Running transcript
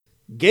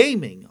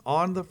Gaming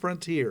on the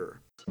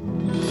Frontier.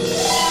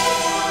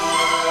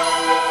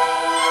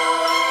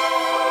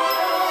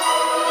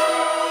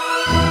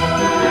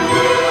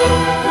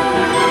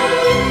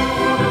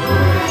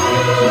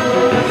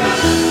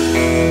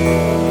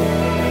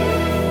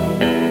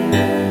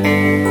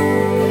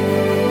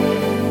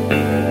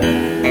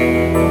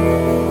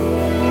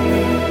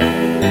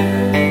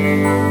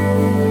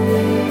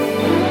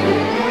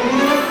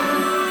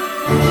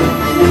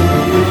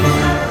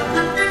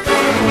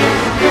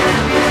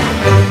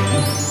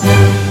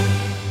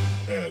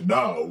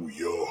 Now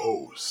your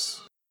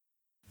hosts.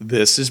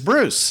 This is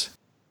Bruce.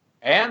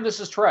 And this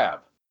is Trav.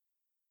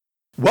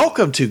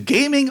 Welcome to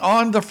Gaming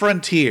on the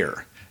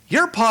Frontier,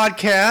 your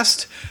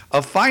podcast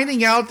of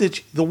finding out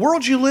that the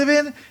world you live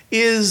in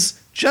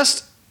is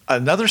just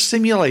another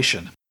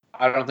simulation.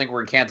 I don't think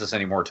we're in Kansas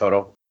anymore,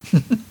 Toto.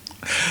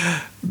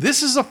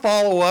 This is a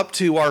follow-up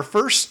to our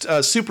first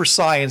Super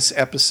Science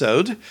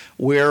episode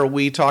where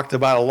we talked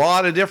about a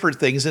lot of different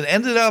things and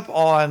ended up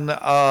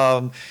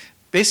on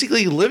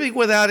basically living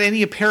without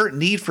any apparent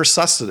need for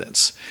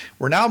sustenance.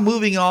 We're now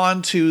moving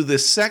on to the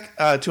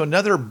to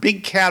another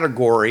big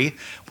category,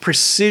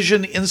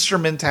 precision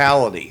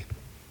instrumentality,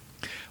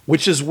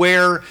 which is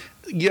where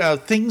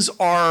things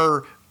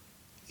are.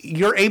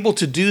 You're able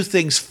to do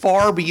things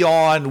far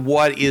beyond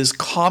what is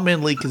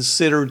commonly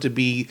considered to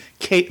be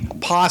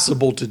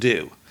possible to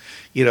do.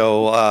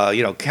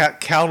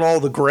 Count all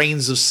the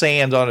grains of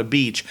sand on a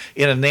beach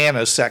in a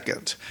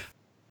nanosecond.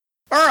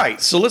 All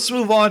right, so let's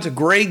move on to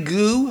Grey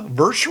Goo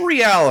Virtual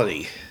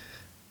Reality.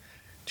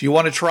 Do you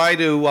want to try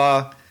to,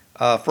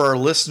 for our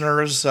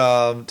listeners,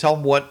 tell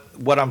them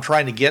what I'm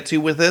trying to get to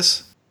with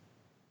this?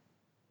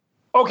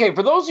 Okay,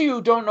 for those of you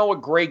who don't know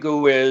what Grey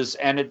Goo is,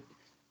 and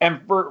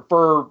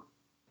for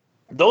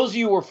those of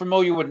you who are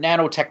familiar with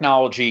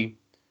nanotechnology,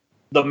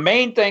 the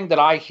main thing that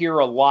I hear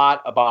a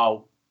lot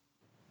about,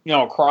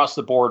 across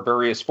the board,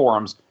 various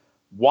forums,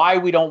 why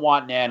we don't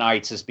want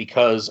nanites is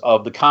because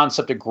of the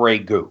concept of Grey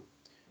Goo.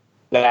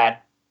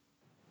 That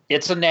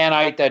it's a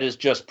nanite that is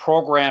just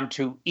programmed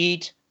to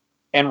eat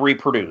and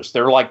reproduce.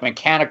 They're like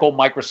mechanical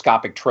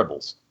microscopic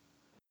tribbles.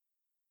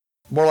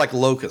 More like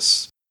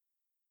locusts.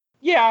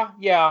 Yeah.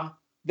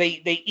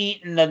 They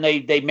eat and then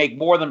they make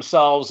more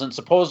themselves. And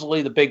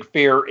supposedly the big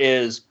fear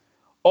is,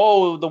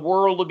 the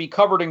world will be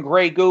covered in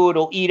Grey Goo.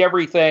 It'll eat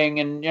everything.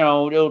 And,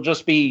 it'll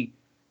just be,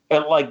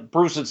 like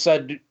Bruce had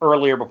said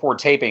earlier before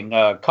taping,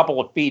 a couple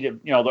of feet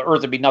of, the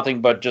earth would be nothing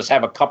but just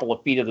have a couple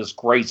of feet of this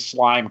gray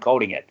slime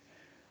coating it.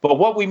 But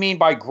what we mean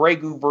by Grey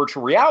Goo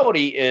virtual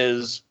reality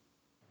is,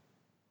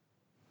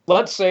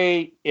 let's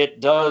say it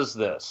does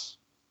this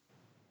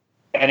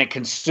and it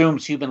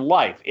consumes human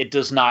life. It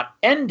does not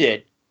end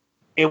it.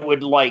 It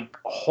would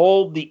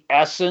hold the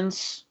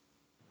essence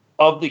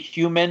of the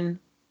human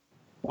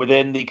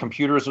within the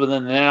computers,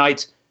 within the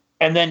nanites,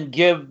 and then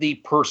give the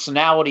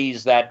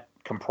personalities that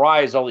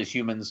comprise all these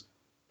humans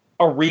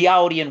a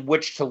reality in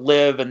which to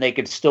live, and they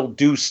can still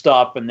do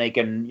stuff and they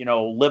can,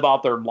 live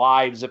out their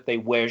lives if they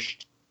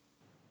wished.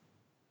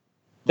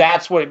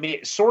 That's what it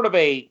means. Sort of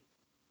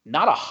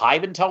not a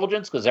hive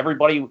intelligence, because they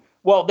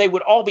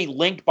would all be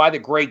linked by the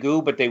Grey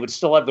Goo, but they would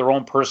still have their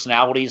own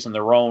personalities and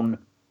their own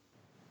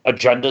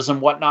agendas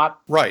and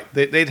whatnot. Right.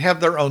 They'd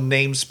have their own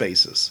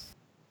namespaces.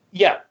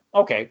 Yeah.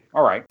 Okay.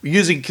 All right.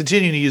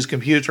 Continuing to use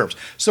computer terms.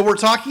 So we're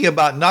talking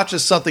about not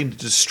just something that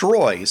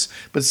destroys,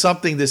 but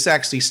something that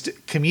actually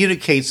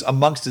communicates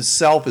amongst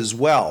itself as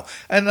well.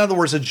 In other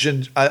words, a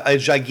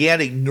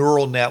gigantic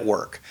neural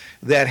network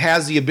that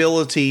has the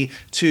ability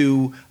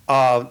to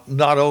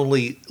not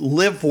only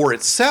live for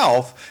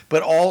itself,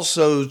 but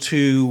also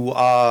to,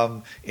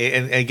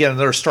 and again,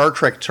 another Star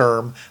Trek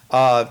term,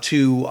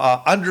 to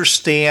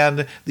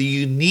understand the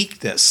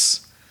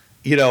uniqueness,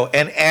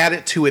 and add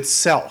it to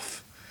itself.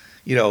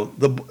 In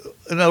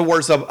other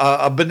words,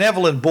 a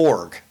benevolent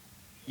Borg.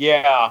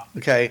 Yeah.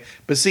 Okay.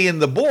 But see, in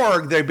the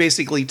Borg, they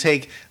basically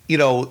take,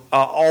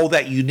 all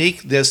that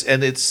uniqueness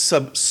and it's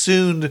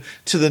subsumed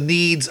to the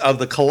needs of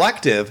the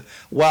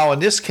collective. While in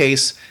this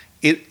case,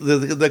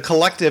 the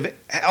collective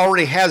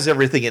already has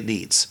everything it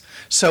needs.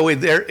 So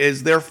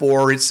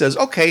therefore it says,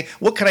 okay,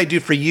 what can I do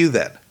for you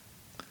then?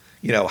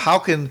 How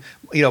can,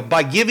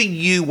 by giving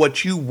you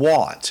what you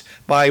want,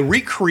 by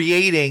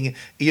recreating,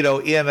 in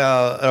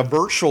a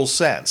virtual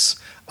sense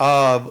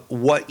of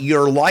what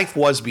your life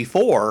was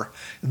before,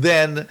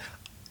 then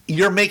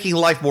you're making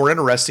life more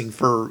interesting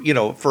for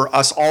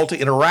us all to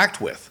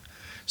interact with.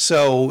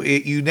 So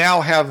you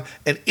now have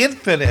an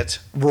infinite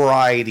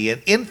variety,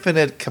 an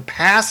infinite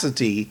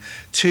capacity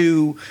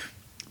to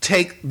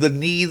take the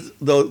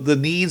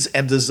needs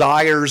and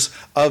desires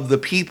of the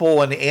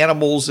people and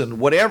animals and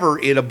whatever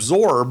it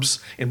absorbs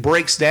and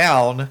breaks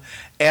down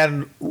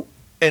and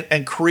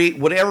create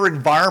whatever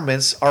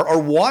environments are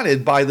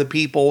wanted by the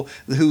people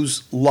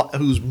whose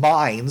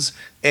minds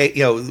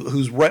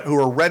who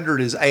are rendered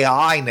as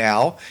AI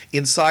now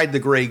inside the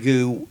Grey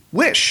Goo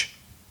wish.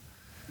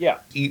 Yeah.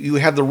 You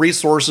have the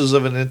resources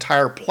of an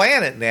entire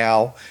planet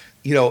now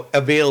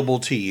available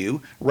to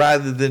you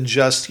rather than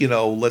just,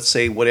 let's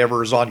say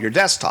whatever is on your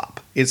desktop.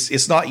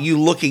 It's not you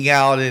looking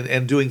out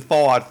and doing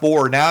Fallout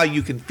 4. Now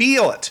you can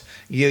feel it.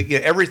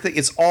 Everything,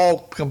 it's all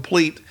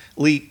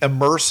completely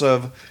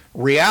immersive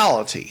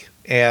reality.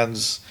 And,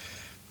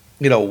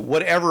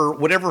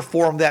 whatever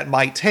form that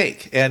might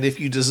take. And if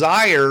you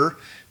desire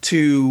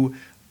to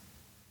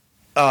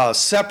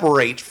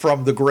separate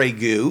from the gray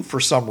goo for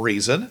some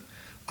reason,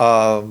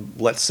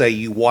 let's say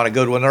you want to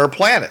go to another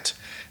planet,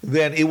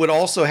 then it would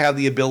also have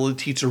the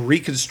ability to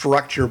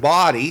reconstruct your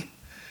body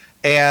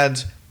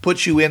and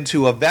put you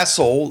into a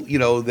vessel,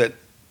 that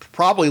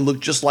probably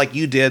looked just like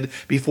you did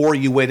before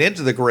you went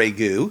into the gray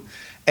goo,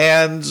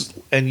 and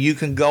you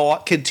can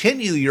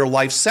continue your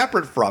life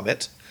separate from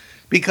it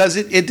because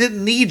it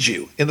didn't need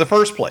you in the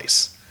first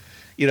place.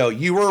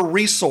 You were a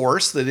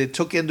resource that it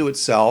took into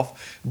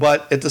itself,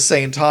 but at the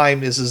same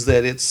time is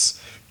that it's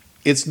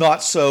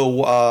not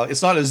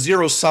it's not a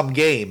zero-sum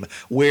game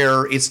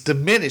where it's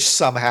diminished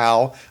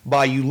somehow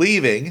by you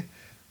leaving,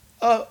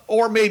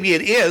 or maybe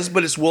it is,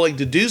 but it's willing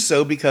to do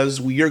so because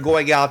you're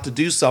going out to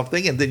do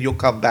something, and then you'll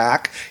come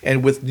back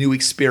and with new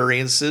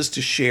experiences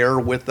to share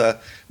with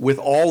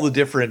all the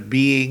different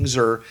beings,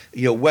 or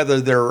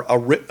whether they're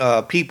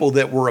people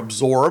that were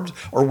absorbed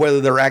or whether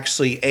they're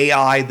actually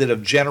AI that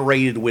have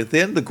generated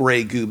within the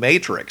gray goo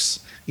matrix.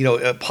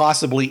 A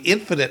possibly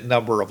infinite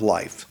number of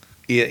life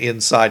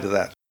inside of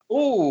that.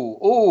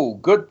 Ooh,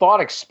 good thought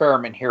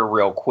experiment here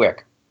real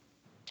quick.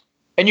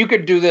 And you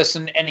could do this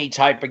in any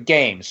type of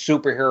game,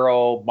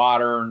 superhero,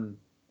 modern,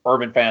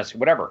 urban fantasy,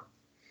 whatever.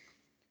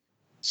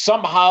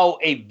 Somehow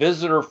a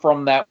visitor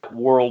from that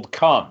world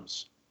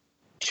comes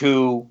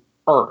to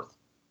Earth.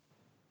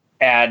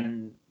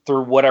 And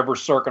through whatever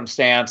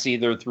circumstance,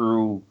 either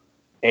through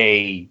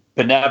a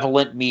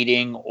benevolent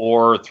meeting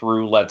or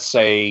through, let's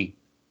say,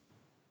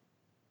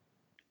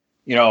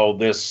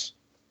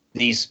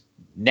 these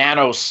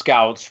nano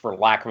scouts, for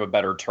lack of a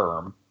better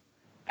term.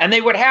 And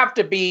they would have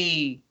to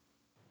be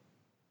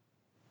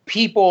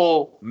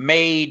people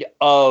made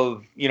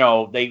of,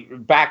 they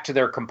back to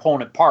their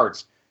component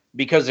parts.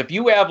 Because if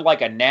you have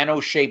like a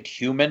nano-shaped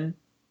human,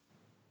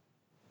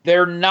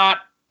 they're not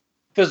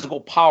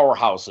physical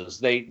powerhouses.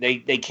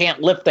 They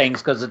can't lift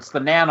things because it's the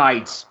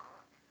nanites,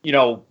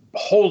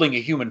 holding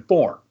a human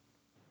form.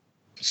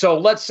 So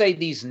let's say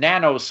these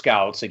nano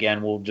scouts,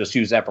 again, we'll just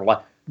use that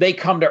for they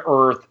come to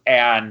Earth,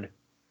 and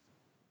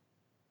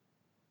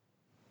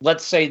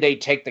let's say they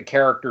take the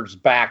characters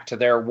back to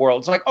their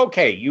world. It's like,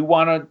 okay, you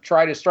want to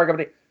try to strike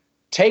up,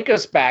 take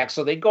us back.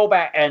 So they go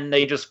back and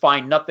they just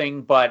find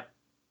nothing but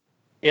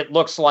it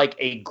looks like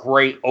a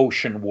gray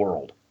ocean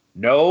world.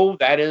 No,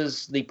 that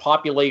is the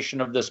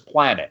population of this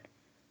planet.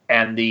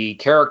 And the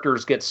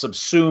characters get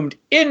subsumed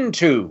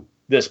into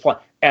this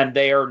planet. And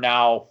they are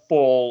now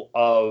full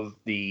of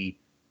the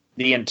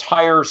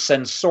entire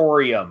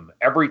sensorium,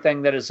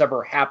 everything that has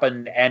ever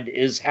happened and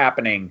is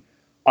happening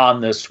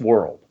on this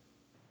world.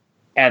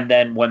 And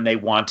then when they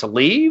want to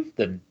leave,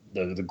 the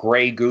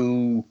gray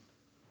goo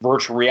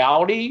virtual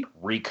reality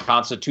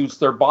reconstitutes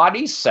their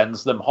bodies,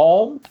 sends them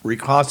home.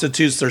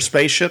 Reconstitutes their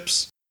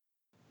spaceships.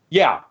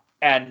 Yeah,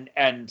 and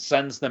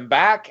sends them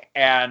back.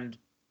 And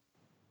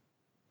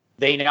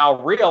they now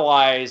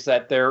realize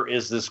that there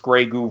is this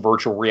gray goo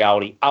virtual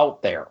reality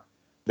out there,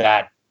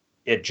 that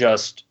it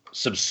just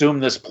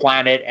subsumed this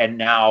planet and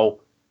now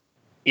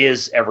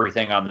is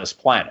everything on this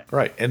planet.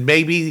 Right. And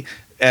maybe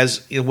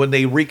when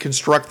they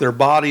reconstruct their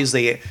bodies,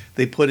 they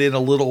put in a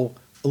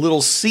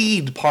little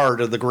seed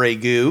part of the gray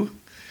goo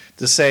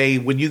to say,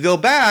 when you go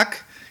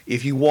back,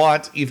 and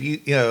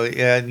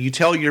you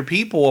tell your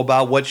people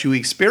about what you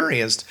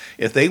experienced,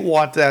 if they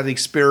want that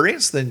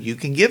experience, then you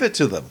can give it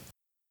to them.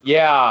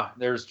 Yeah,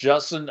 there's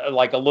just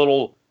like a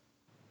little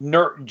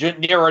near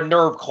a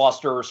nerve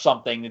cluster or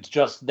something. It's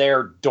just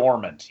there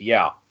dormant.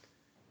 Yeah.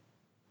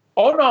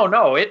 Oh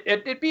no!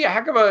 It'd be a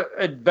heck of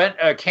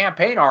a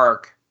campaign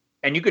arc,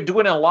 and you could do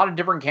it in a lot of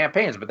different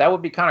campaigns. But that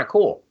would be kind of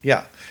cool.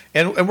 Yeah,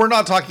 and we're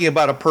not talking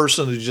about a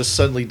person who just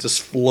suddenly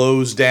just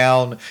flows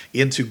down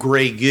into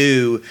gray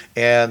goo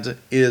and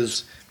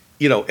is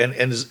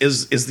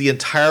the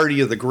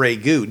entirety of the gray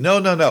goo.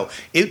 No.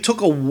 It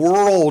took a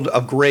world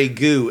of gray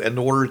goo in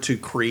order to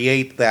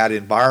create that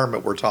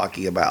environment we're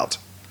talking about.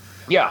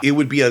 Yeah, it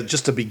would be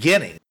just a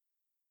beginning.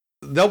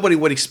 Nobody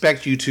would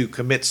expect you to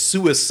commit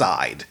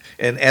suicide,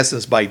 in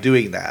essence, by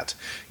doing that.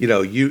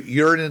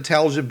 You're an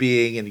intelligent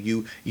being, and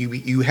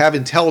you have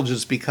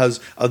intelligence because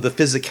of the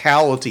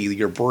physicality.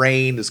 Your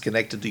brain is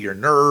connected to your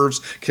nerves,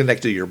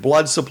 connected to your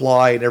blood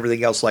supply, and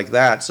everything else like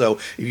that. So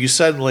if you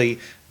suddenly,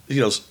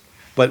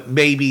 but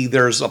maybe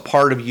there's a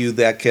part of you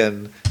that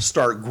can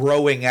start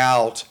growing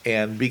out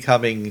and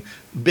becoming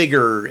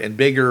bigger and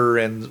bigger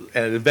and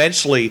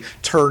eventually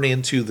turn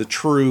into the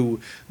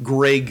true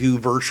gray goo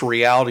virtual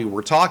reality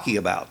we're talking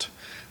about.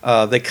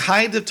 They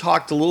kind of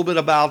talked a little bit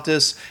about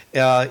this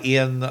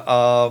in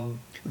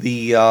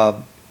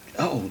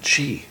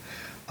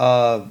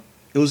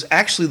it was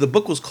actually, the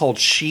book was called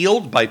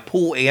S.H.I.E.L.D. by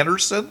Poul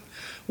Anderson,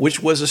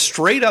 which was a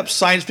straight up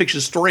science fiction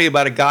story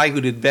about a guy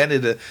who'd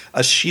invented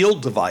a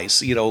shield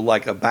device,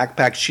 like a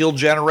backpack shield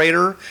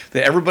generator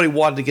that everybody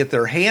wanted to get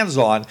their hands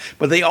on.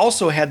 But they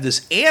also had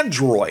this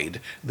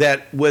android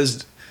that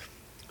was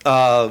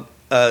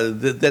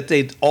that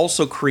they'd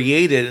also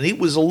created, and it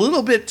was a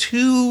little bit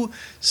too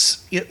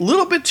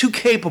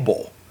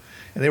capable.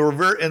 And they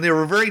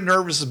were very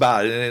nervous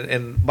about it.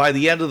 And by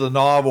the end of the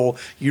novel,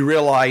 you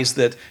realize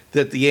that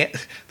the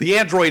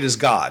android is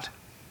God.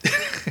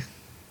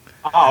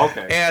 Oh,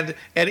 okay. And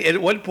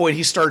at one point,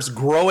 he starts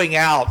growing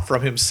out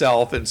from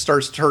himself and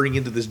starts turning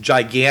into this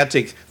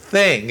gigantic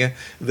thing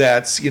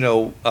that's is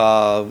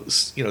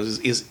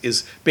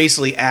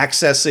basically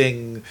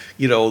accessing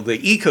the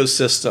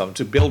ecosystem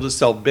to build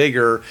itself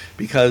bigger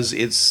because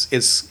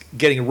it's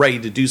getting ready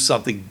to do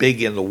something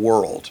big in the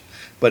world.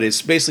 But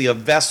it's basically a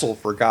vessel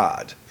for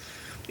God,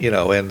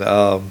 and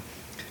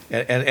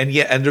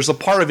there's a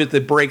part of it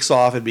that breaks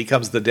off and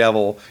becomes the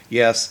devil.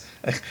 Yes.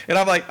 And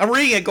I'm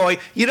reading it going,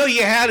 you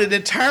had an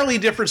entirely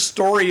different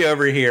story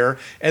over here,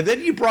 and then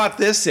you brought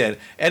this in.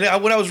 And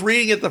when I was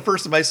reading it the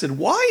first time, I said,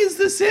 why is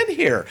this in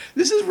here?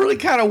 This is really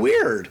kind of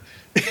weird.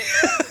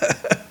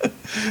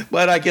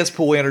 But I guess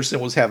Poul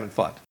Anderson was having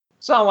fun.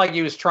 Sounded like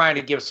he was trying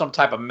to give some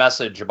type of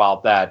message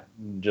about that.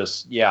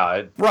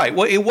 Right.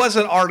 Well, it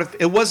wasn't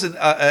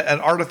an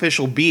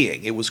artificial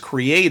being. It was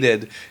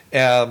created,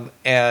 and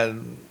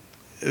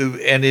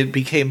it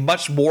became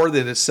much more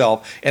than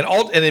itself. And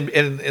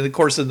of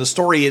course, in the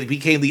story, it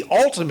became the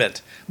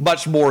ultimate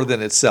much more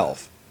than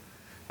itself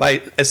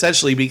by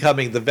essentially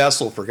becoming the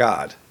vessel for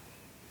God.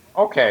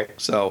 Okay.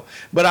 So,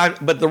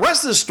 but the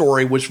rest of the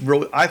story, which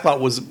really, I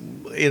thought was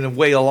in a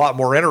way a lot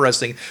more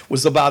interesting,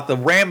 was about the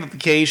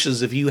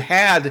ramifications if you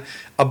had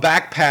a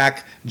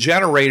backpack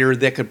generator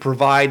that could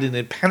provide an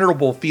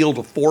impenetrable field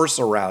of force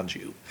around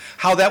you.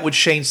 How that would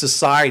change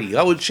society.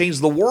 That would change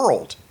the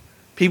world.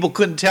 People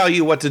couldn't tell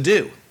you what to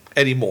do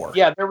anymore.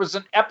 Yeah, there was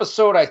an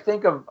episode, I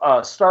think, of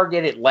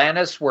Stargate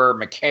Atlantis where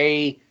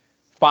McKay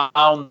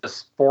found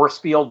this force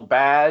field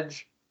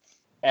badge.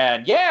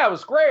 And yeah, it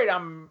was great.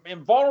 I'm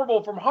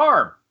invulnerable from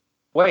harm.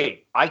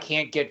 Wait, I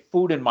can't get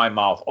food in my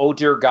mouth. Oh,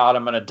 dear God,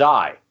 I'm going to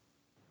die.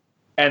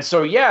 And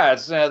so, yeah,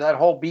 it's that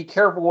whole be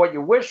careful what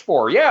you wish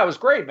for. Yeah, it was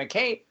great.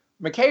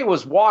 McKay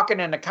was walking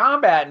into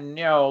combat and,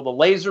 the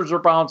lasers are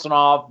bouncing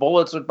off,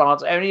 bullets are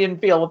bouncing, and he didn't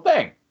feel a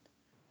thing.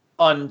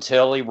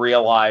 Until he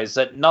realized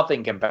that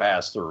nothing can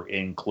pass through,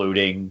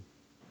 including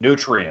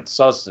nutrients,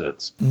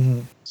 sustenance.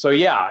 Mm-hmm. So,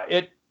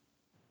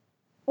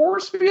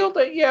 force field,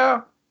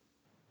 yeah,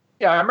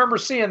 I remember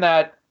seeing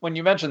that when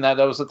you mentioned that.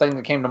 That was the thing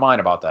that came to mind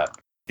about that.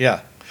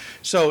 Yeah.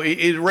 So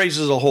it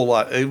raises a whole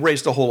lot. It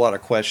raised a whole lot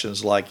of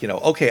questions like,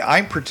 okay,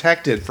 I'm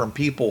protected from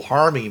people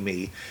harming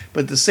me,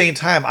 but at the same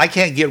time, I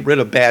can't get rid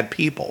of bad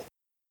people.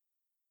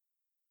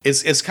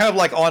 It's kind of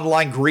like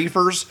online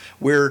griefers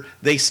where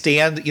they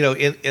stand,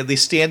 they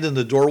stand in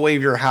the doorway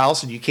of your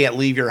house and you can't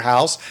leave your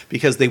house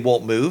because they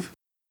won't move.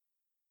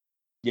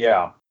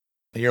 Yeah.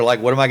 And you're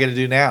like, what am I going to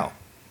do now?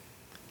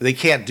 They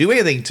can't do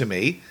anything to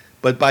me,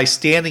 but by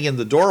standing in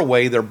the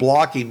doorway, they're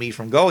blocking me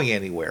from going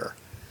anywhere.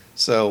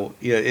 So,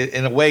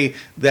 in a way,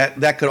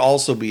 that could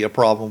also be a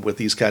problem with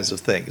these kinds of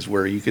things,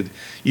 where you could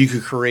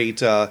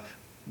create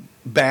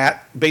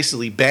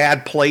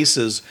bad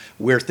places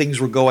where things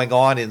were going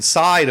on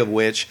inside of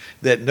which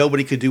that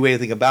nobody could do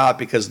anything about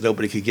because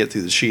nobody could get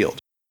through the shield.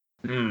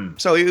 Mm.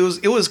 So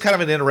it was kind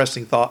of an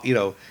interesting thought.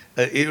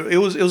 It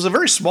was a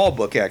very small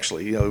book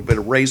actually, but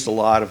it raised a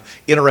lot of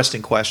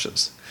interesting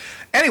questions.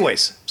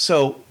 Anyways,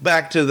 so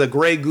back to the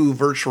Grey Goo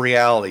virtual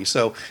reality.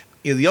 So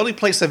the only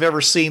place I've ever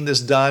seen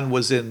this done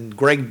was in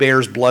Greg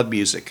Bear's Blood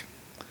Music.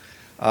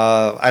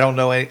 I don't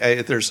know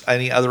if there's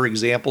any other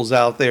examples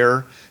out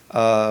there,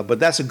 but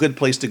that's a good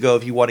place to go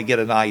if you want to get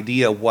an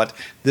idea of what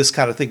this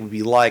kind of thing would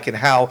be like and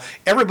how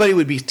everybody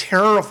would be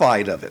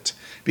terrified of it,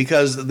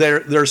 because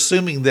they're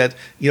assuming that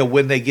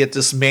when they get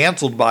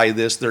dismantled by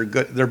this,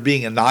 they're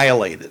being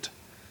annihilated.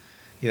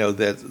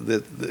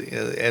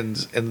 And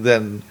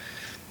then.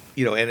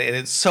 And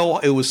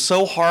it was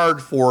so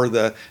hard for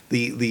the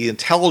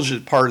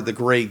intelligent part of the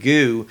Grey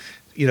Goo,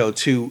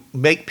 to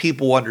make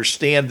people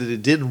understand that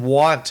it didn't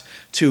want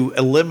to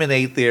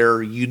eliminate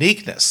their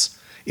uniqueness.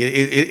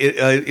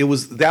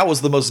 That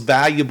was the most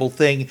valuable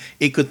thing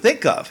it could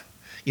think of.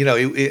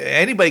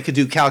 Anybody could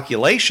do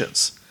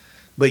calculations,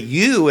 but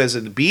you as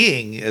a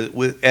being,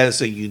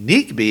 as a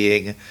unique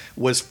being,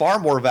 was far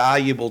more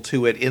valuable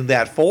to it in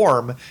that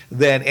form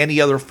than any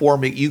other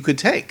form that you could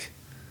take.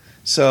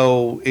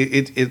 So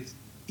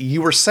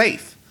you were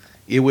safe.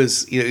 It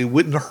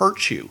wouldn't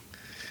hurt you,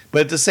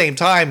 but at the same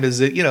time, is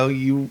that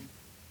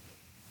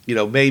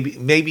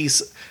maybe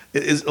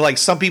is like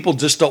some people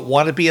just don't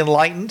want to be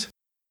enlightened.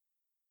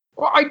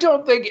 Well, I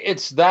don't think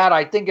it's that.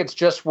 I think it's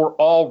just we're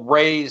all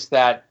raised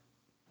that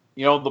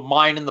the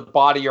mind and the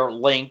body are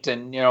linked,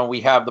 and we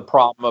have the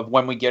problem of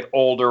when we get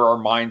older, our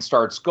mind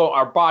starts go.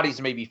 Our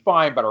bodies may be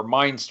fine, but our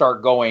minds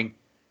start going,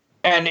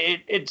 and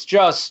it's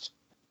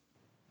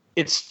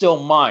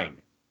still mine.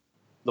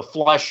 The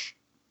flesh,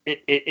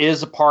 it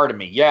is a part of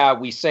me. Yeah,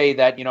 we say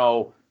that,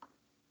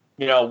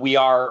 We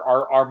are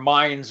our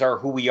minds are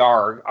who we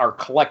are, our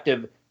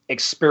collective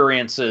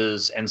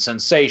experiences and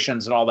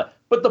sensations and all that.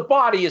 But the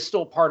body is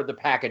still part of the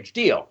package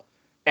deal.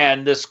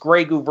 And this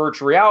Grey Goo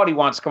virtual reality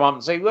wants to come up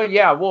and say, well,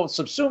 yeah, we'll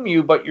subsume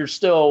you, but you're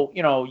still,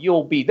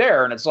 you'll be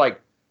there. And it's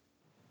like,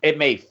 it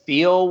may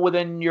feel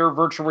within your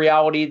virtual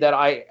reality that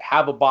I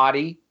have a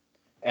body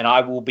and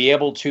I will be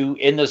able to,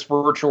 in this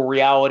virtual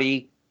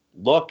reality,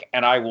 look,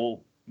 and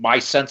my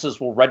senses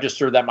will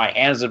register that my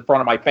hand is in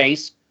front of my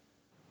face.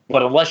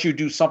 But unless you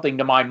do something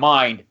to my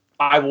mind,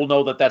 I will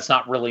know that that's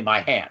not really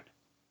my hand.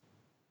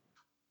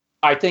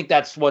 I think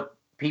that's what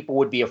people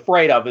would be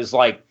afraid of, is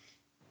like,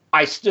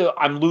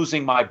 I'm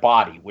losing my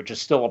body, which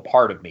is still a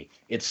part of me.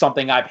 It's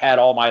something I've had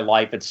all my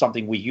life. It's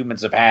something we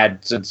humans have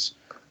had since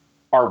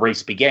our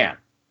race began.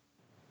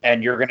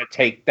 And you're going to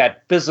take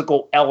that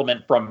physical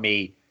element from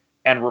me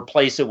and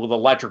replace it with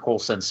electrical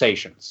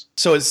sensations.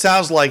 So it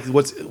sounds like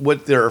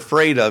what they're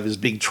afraid of is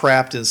being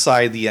trapped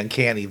inside the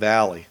uncanny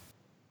valley.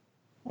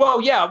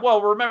 Well, yeah.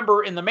 Well,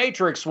 remember in the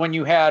Matrix when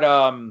you had,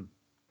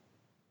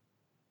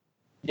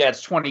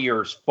 it's 20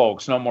 years,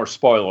 folks. No more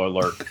spoiler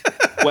alert.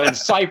 When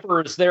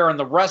Cypher is there in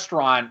the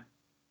restaurant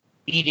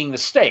eating the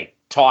steak,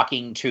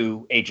 talking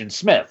to Agent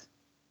Smith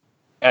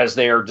as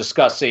they are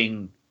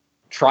discussing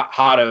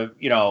how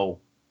to,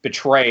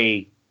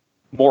 betray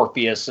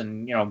Morpheus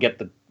and, get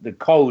the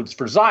codes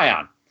for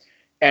Zion.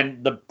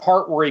 And the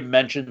part where he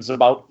mentions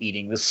about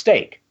eating the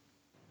steak.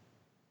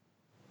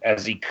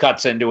 As he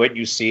cuts into it,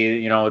 you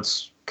see,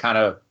 it's kind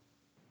of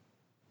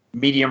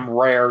medium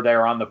rare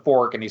there on the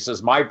fork. And he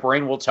says, my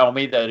brain will tell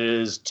me that it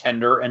is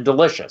tender and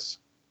delicious.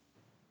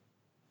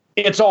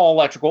 It's all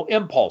electrical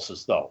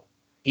impulses, though.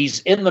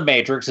 He's in the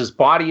Matrix. His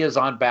body is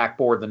on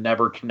backboard the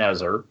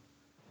Nebuchadnezzar.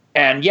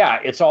 And yeah,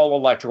 it's all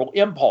electrical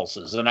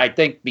impulses. And I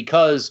think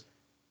because,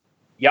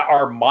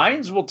 our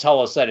minds will tell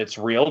us that it's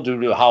real due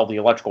to how the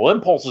electrical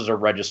impulses are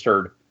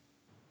registered,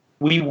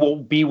 we will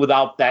be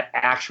without that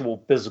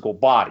actual physical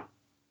body.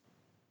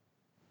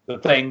 The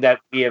thing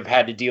that we have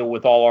had to deal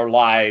with all our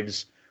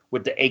lives,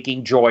 with the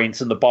aching joints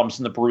and the bumps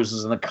and the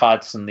bruises and the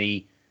cuts and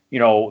the,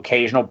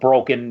 occasional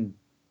broken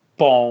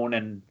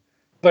bone.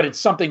 But it's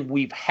something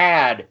we've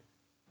had,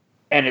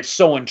 and it's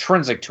so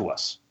intrinsic to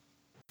us.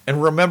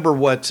 And remember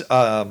what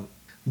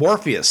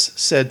Morpheus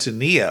said to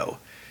Neo.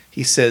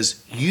 He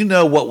says, you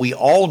know what we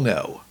all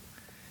know.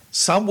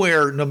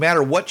 Somewhere, no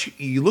matter what,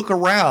 you look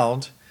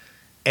around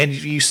and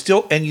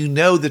you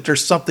know that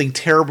there's something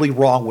terribly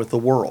wrong with the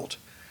world.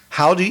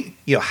 How do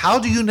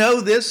you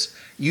know this?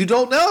 You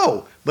don't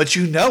know, but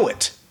you know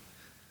it.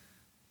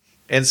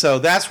 And so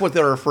that's what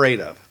they're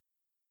afraid of.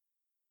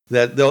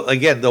 That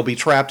they'll be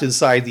trapped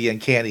inside the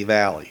uncanny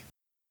valley.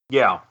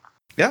 Yeah.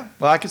 Yeah.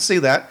 Well, I can see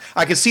that.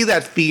 I can see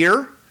that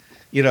fear,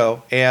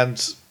 and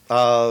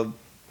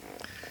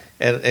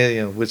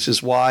which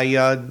is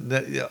why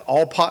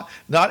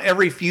not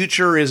every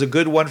future is a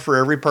good one for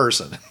every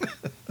person.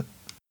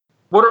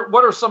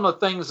 What are some of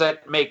the things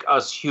that make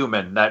us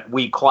human that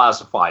we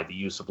classify? The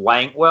use of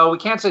language? Well, we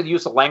can't say the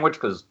use of language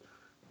because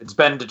it's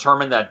been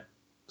determined that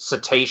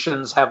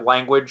cetaceans have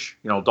language,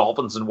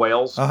 dolphins and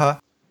whales. Uh-huh.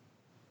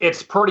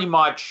 It's pretty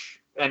much,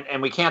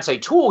 and we can't say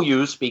tool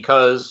use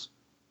because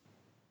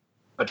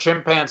a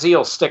chimpanzee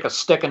will stick a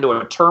stick into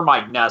a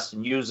termite nest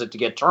and use it to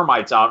get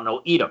termites out and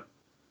it'll eat them.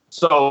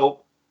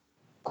 So,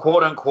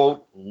 quote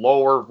unquote,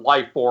 lower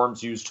life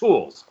forms use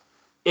tools.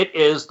 It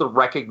is the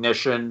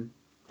recognition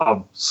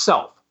of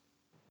self.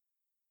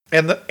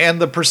 And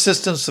the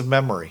persistence of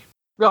memory.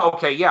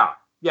 Okay, yeah.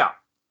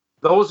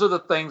 Those are the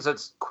things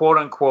that, quote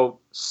unquote,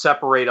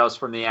 separate us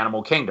from the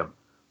animal kingdom.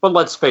 But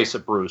let's face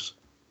it, Bruce.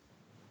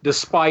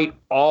 Despite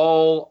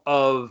all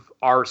of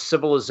our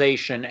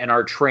civilization and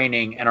our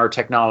training and our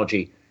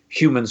technology,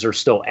 humans are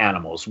still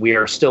animals. We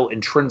are still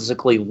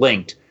intrinsically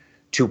linked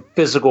to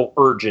physical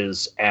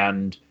urges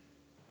and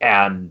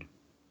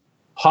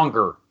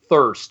hunger,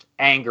 thirst,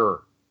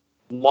 anger,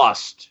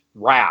 lust,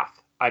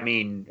 wrath. I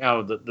mean,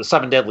 the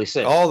seven deadly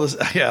sins. All this,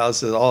 yeah,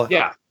 this is all.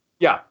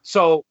 Yeah.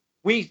 So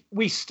we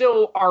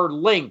still are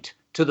linked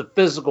to the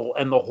physical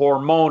and the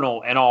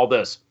hormonal and all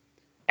this.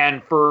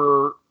 And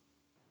for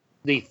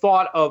the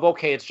thought of,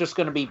 okay, it's just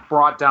going to be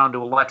brought down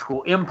to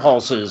electrical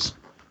impulses.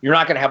 You're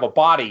not going to have a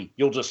body.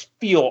 You'll just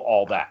feel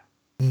all that.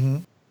 Mm-hmm.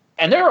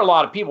 And there are a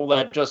lot of people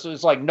that just,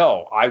 it's like,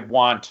 no, I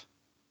want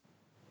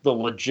the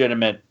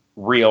legitimate,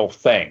 real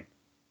thing.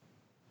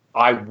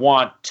 I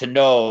want to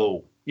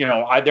know,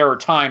 there are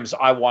times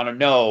I want to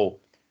know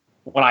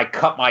when I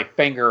cut my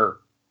finger,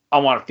 I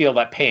want to feel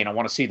that pain. I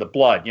want to see the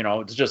blood.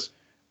 It's just,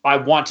 I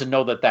want to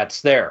know that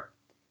that's there.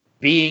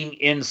 Being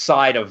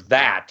inside of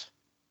that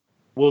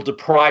will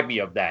deprive me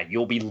of that.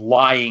 You'll be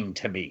lying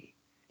to me.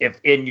 If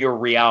in your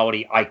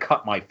reality I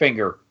cut my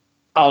finger,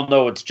 I'll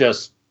know it's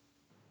just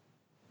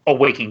a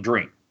waking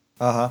dream.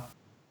 Uh-huh.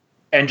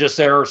 And just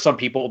there are some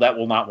people that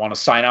will not want to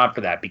sign on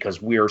for that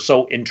because we are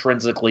so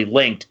intrinsically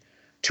linked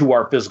to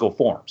our physical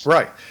forms.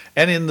 Right.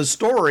 And in the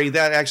story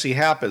that actually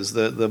happens.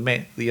 The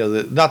main,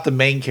 not the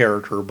main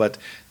character, but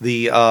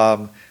the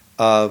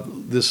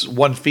this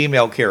one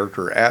female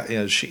character,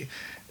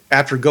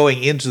 after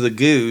going into the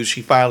goo,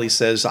 she finally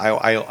says,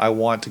 I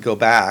want to go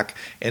back.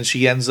 And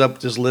she ends up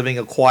just living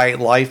a quiet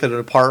life at an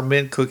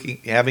apartment,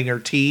 cooking, having her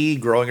tea,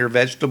 growing her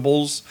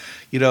vegetables,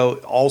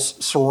 all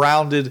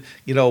surrounded,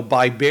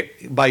 by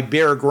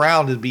bare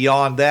ground, and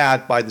beyond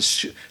that by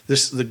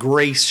the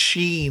gray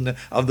sheen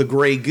of the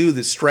gray goo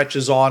that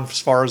stretches on as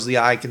far as the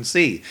eye can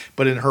see.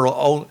 But in her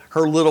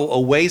little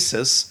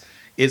oasis,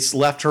 it's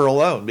left her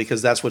alone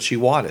because that's what she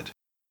wanted.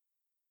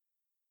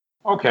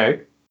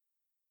 Okay.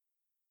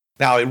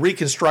 Now, it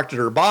reconstructed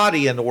her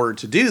body in order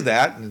to do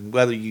that, and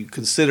whether you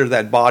consider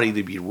that body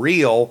to be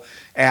real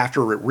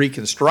after it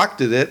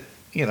reconstructed it,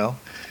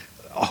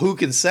 who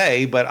can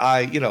say? But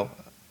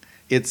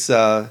it's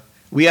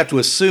we have to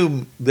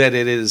assume that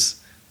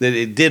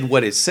it did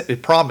what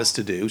it promised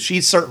to do. She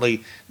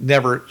certainly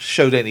never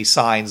showed any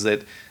signs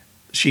that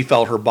she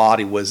felt her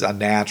body was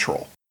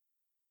unnatural.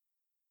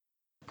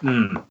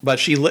 But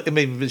she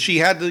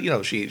had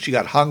to, she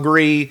got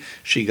hungry.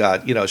 She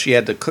got, she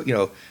had to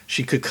cook,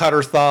 she could cut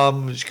her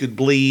thumb. She could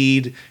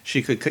bleed.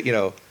 She could,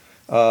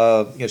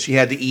 she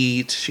had to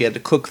eat. She had to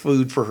cook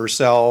food for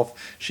herself.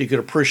 She could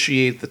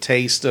appreciate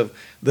the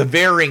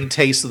varying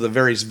taste of the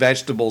various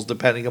vegetables,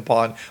 depending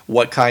upon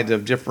what kind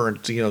of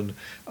different,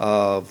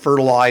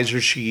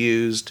 fertilizers she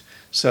used.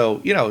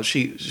 So,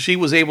 she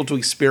was able to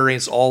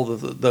experience all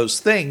of those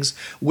things,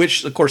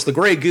 which, of course, the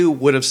gray goo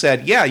would have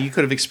said, yeah, you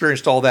could have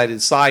experienced all that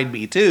inside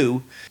me,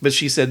 too. But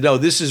she said, no,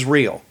 this is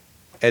real,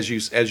 as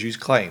you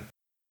claim.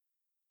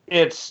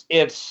 It's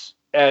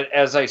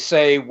as I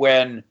say,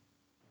 in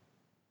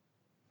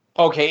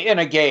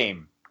a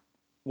game,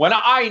 when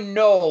I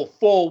know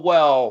full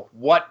well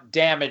what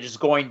damage is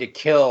going to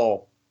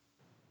kill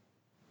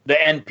the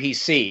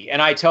NPC,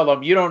 and I tell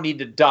them, you don't need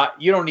to die,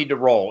 you don't need to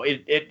roll.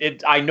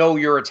 I know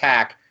your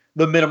attack,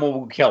 the minimum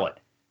will kill it.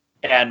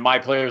 And my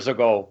players will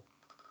go,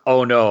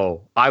 oh no,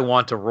 I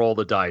want to roll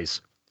the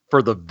dice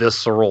for the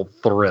visceral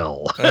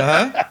thrill.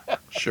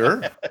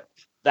 Sure.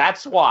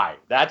 That's why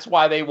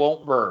they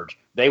won't merge.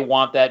 They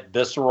want that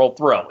visceral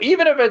thrill.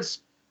 Even if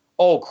it's,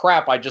 oh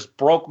crap, I just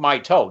broke my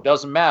toe.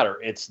 Doesn't matter.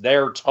 It's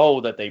their toe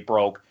that they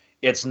broke.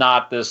 It's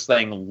not this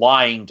thing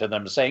lying to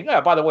them saying, yeah,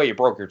 by the way, you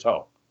broke your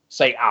toe.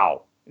 Say,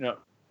 ow.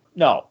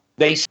 No,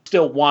 they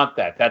still want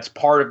that. That's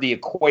part of the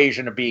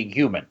equation of being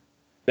human.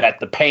 That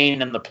the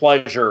pain and the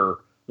pleasure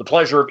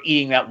of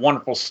eating that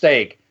wonderful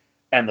steak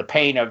and the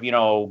pain of,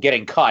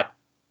 getting cut,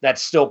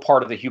 that's still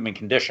part of the human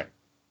condition.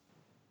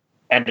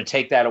 And to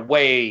take that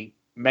away,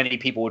 many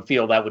people would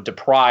feel that would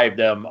deprive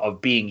them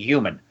of being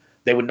human.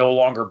 They would no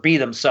longer be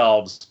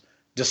themselves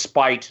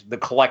despite the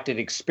collected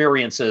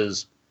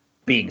experiences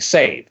being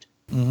saved.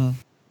 Mm-hmm.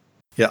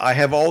 Yeah, I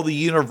have all the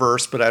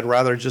universe, but I'd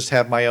rather just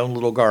have my own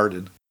little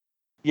garden.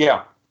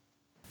 Yeah.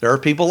 There are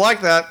people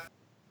like that.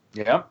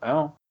 Yeah.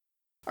 Oh.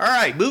 All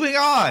right, moving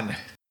on.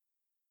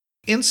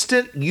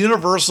 Instant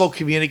universal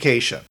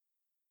communication.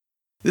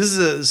 This is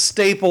a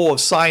staple of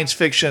science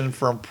fiction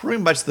from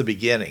pretty much the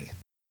beginning.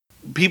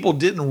 People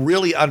didn't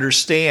really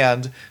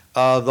understand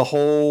the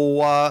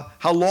whole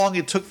how long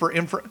it took for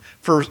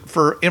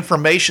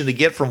information to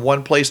get from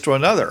one place to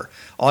another.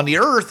 On the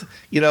Earth,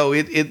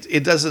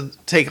 it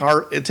doesn't take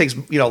hard. It takes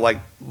like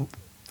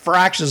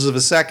fractions of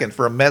a second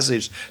for a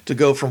message to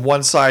go from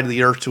one side of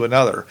the Earth to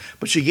another.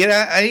 But you get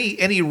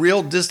any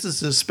real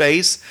distance in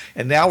space,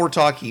 and now we're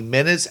talking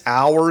minutes,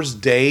 hours,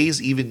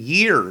 days, even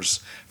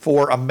years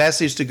for a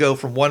message to go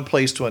from one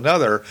place to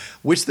another,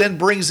 which then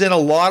brings in a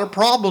lot of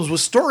problems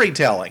with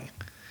storytelling.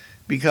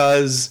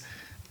 Because,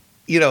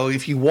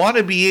 if you want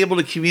to be able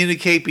to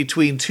communicate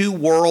between two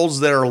worlds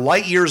that are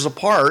light years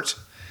apart,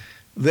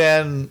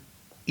 then,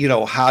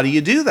 how do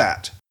you do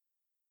that?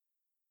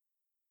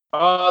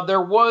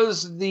 There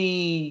was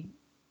the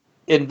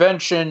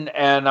invention,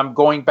 and I'm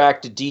going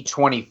back to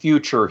D20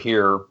 Future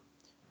here.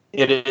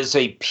 It is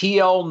a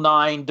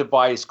PL9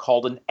 device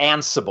called an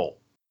Ansible.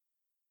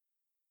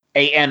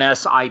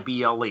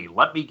 ANSIBLE.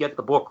 Let me get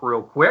the book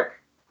real quick.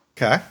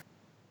 Okay.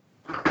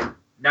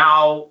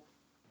 Now,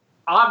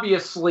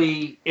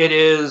 obviously, it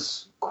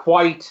is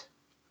quite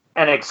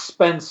an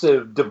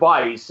expensive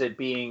device, it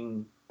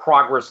being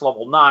progress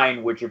level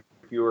 9, which if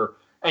you're,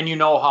 and you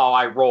know how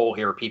I roll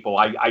here, people,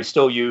 I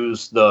still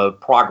use the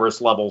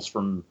progress levels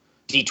from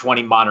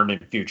D20 Modern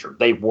and Future.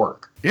 They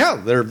work.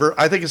 Yeah,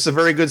 I think it's a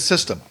very good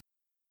system.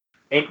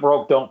 Ain't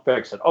broke, don't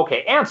fix it.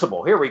 Okay,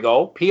 Ansible, here we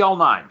go,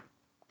 PL9.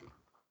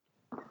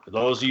 For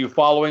those of you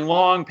following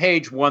along,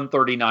 page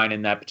 139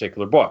 in that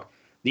particular book.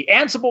 The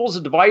Ansible is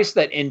a device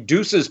that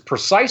induces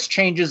precise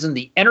changes in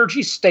the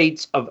energy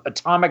states of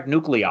atomic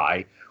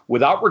nuclei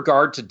without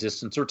regard to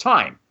distance or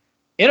time.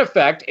 In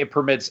effect, it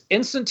permits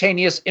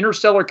instantaneous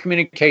interstellar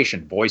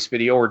communication, voice,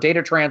 video, or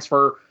data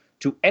transfer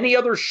to any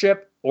other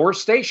ship or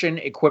station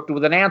equipped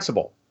with an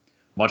Ansible.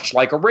 Much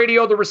like a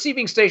radio, the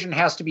receiving station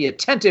has to be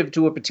attentive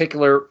to a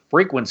particular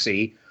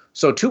frequency,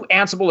 so two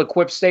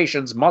Ansible-equipped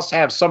stations must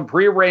have some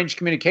prearranged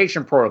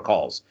communication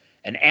protocols.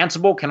 An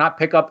Ansible cannot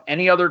pick up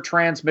any other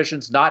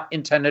transmissions not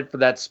intended for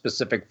that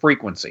specific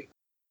frequency.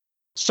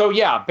 So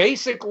yeah,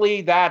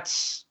 basically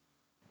that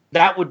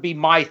would be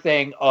my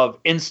thing of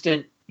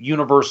instant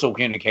universal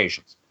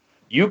communications.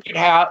 You could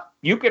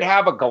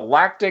have a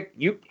galactic,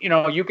 you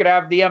could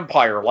have the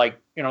Empire, like,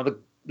 the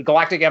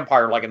Galactic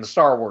Empire, like in the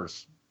Star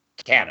Wars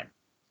canon.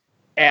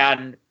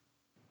 And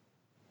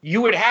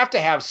you would have to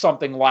have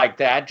something like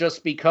that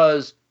just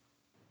because,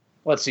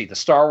 let's see,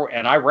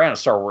 and I ran a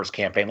Star Wars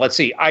campaign. Let's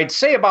see, I'd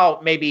say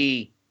about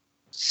maybe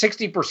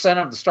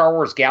 60% of the Star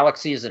Wars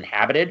galaxy is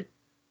inhabited.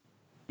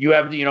 You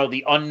have,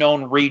 the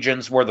unknown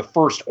regions where the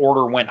First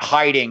Order went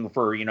hiding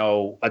for,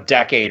 a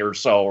decade or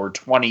so, or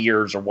 20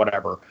 years or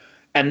whatever.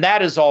 And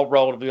that is all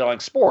relatively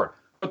unexplored.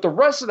 But the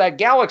rest of that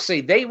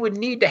galaxy, they would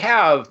need to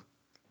have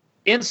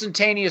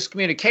instantaneous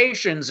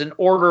communications in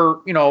order,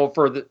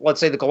 for let's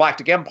say the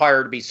Galactic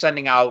Empire to be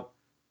sending out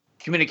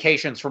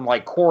communications from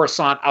like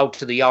Coruscant out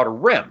to the Outer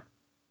Rim,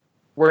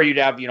 where you'd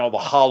have, the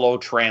hollow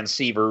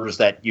transceivers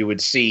that you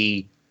would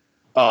see.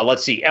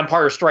 Let's see,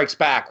 Empire Strikes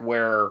Back,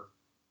 where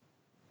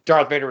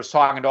Darth Vader was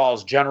talking to all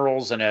his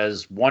generals, and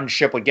as one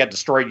ship would get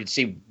destroyed, you'd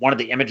see one of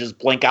the images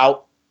blink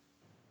out.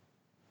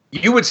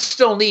 You would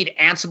still need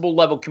Ansible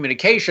level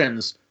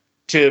communications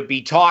to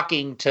be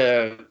talking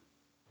to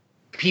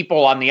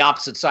people on the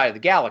opposite side of the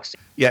galaxy.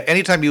 Yeah,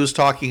 anytime he was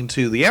talking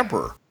to the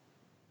Emperor.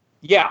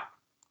 Yeah.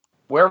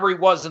 Wherever he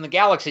was in the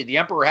galaxy, the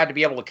Emperor had to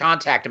be able to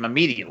contact him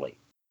immediately.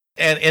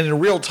 And in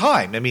real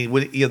time. I mean,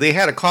 when they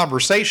had a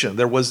conversation,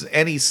 there was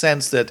any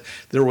sense that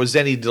there was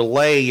any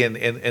delay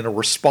in a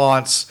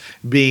response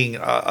being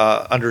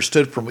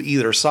understood from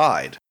either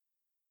side.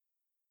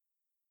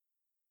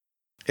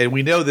 And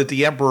we know that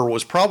the Emperor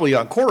was probably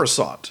on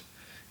Coruscant,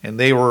 and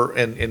they were,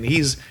 and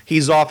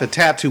he's off at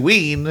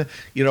Tatooine,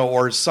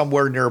 or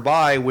somewhere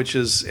nearby, which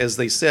is, as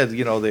they said,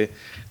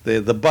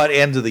 the butt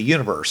end of the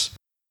universe.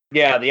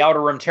 Yeah, the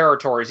Outer Rim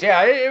territories.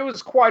 Yeah, it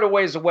was quite a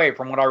ways away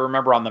from what I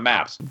remember on the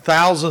maps.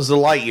 Thousands of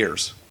light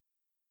years.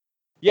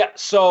 Yeah,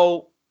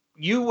 so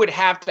you would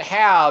have to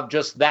have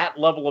just that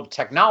level of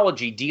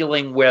technology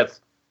dealing with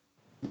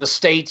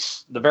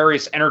the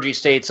various energy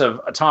states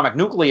of atomic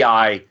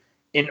nuclei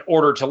in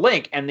order to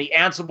link. And the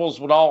Ansibles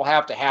would all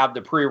have to have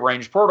the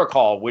prearranged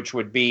protocol, which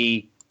would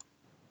be,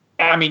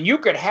 you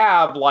could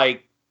have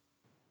like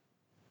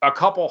a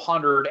couple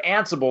hundred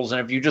Ansibles,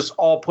 and if you just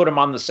all put them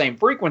on the same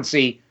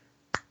frequency,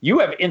 you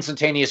have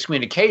instantaneous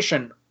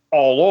communication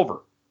all over.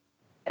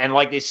 And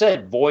like they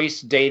said,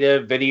 voice,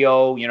 data,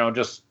 video,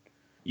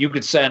 you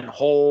could send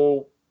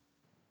whole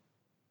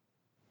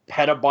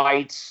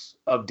petabytes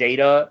of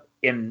data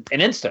in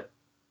an instant.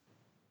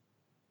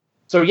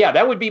 So yeah,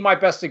 that would be my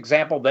best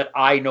example that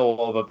I know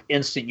of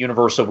instant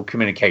universal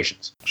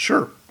communications.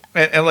 Sure.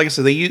 And like I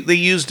said, they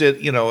used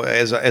it,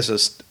 as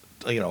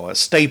a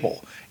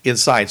staple in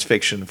science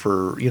fiction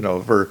for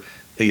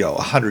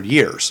 100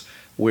 years.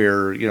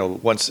 Where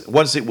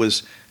once it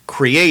was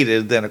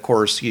created, then of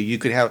course you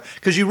could have,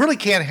 because you really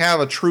can't have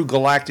a true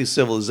galactic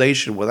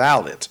civilization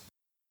without it.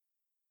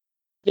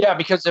 Yeah,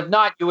 because if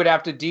not, you would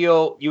have to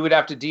deal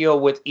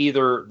with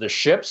either the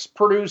ships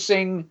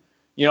producing,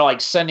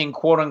 like sending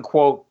quote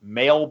unquote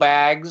mail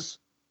bags.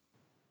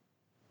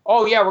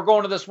 Oh yeah, we're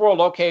going to this world.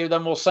 Okay,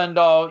 then we'll send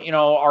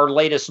our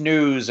latest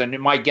news, and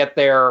it might get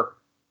there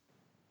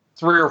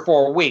 3 or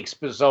 4 weeks.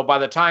 So by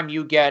the time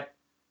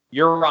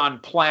you're on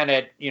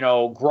planet,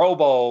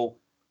 Grobo,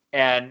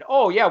 and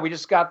oh yeah, we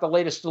just got the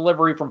latest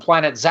delivery from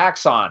planet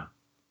Zaxxon.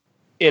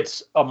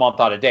 It's a month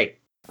out of date.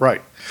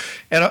 Right.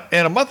 And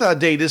a month out of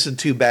date isn't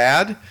too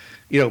bad,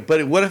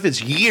 but what if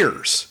it's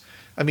years?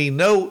 I mean,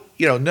 no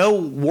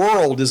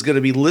world is going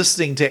to be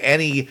listening to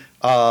any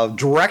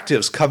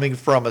directives coming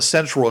from a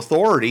central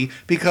authority,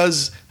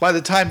 because by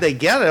the time they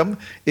get them,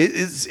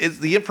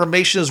 the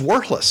information is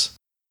worthless.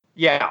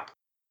 Yeah.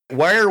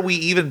 Why are we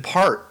even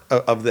part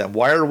of them?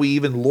 Why are we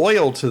even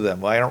loyal to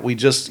them? Why aren't we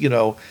just,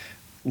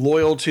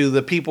 loyal to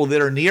the people that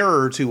are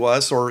nearer to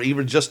us, or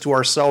even just to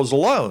ourselves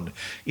alone?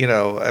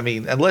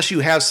 Unless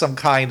you have some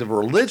kind of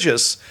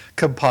religious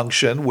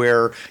compunction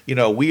where,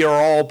 we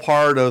are all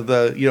part of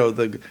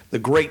the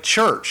great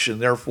church,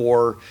 and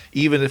therefore,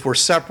 even if we're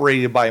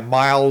separated by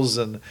miles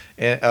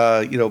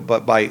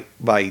but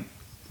by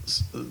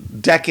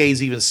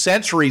decades, even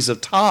centuries of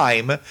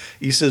time,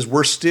 he says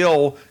we're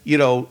still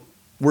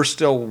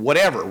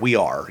whatever we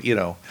are,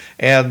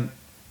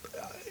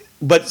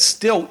 but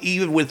still,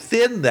 even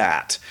within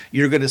that,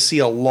 you're going to see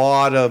a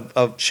lot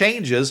of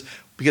changes,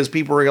 because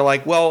people are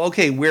like, well,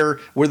 okay, where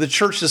the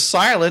church is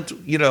silent,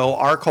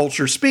 our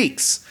culture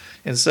speaks.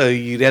 And so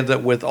you'd end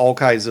up with all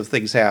kinds of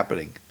things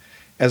happening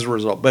as a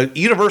result. But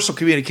universal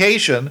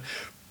communication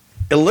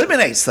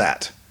eliminates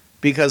that,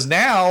 because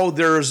now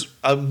there's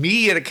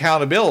immediate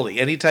accountability.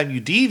 Anytime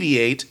you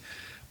deviate,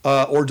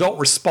 or don't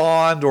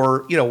respond,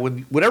 or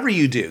whatever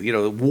you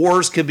do,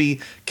 wars can be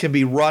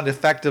run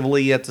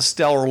effectively at the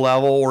stellar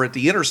level or at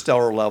the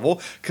interstellar level,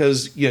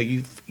 because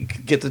you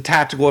get the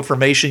tactical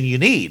information you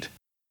need.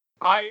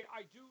 I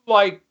do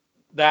like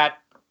that,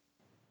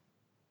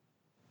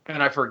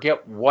 and I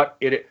forget what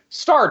it is.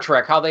 Star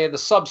Trek, how they had the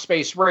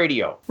subspace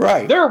radio.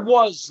 Right. There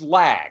was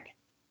lag.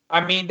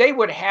 They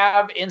would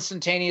have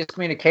instantaneous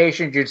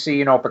communications. You'd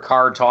see,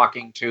 Picard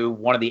talking to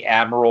one of the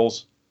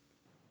admirals,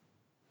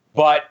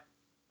 but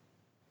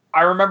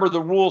I remember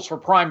the rules for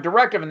Prime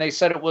Directive, and they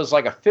said it was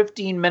like a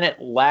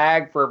 15-minute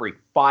lag for every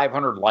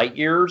 500 light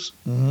years.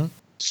 Mm-hmm.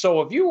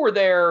 So if you were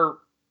there,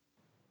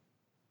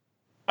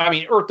 I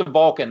mean, Earth to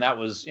Vulcan, that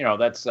was,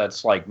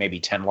 that's like maybe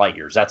 10 light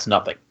years. That's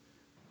nothing.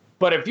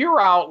 But if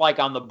you're out like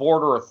on the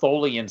border of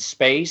Tholian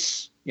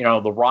space, the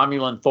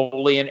Romulan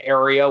Tholian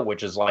area,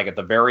 which is like at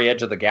the very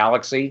edge of the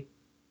galaxy,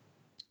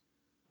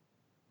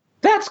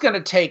 that's going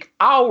to take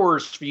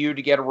hours for you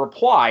to get a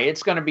reply.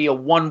 It's going to be a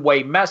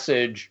one-way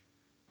message,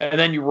 and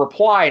then you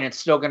reply, and it's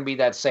still going to be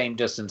that same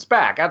distance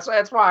back. That's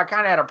why I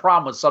kind of had a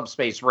problem with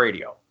subspace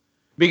radio.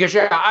 Because,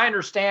 I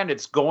understand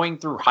it's going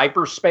through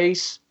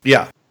hyperspace.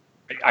 Yeah.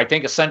 I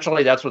think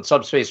essentially that's what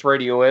subspace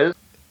radio is.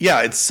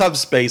 Yeah, it's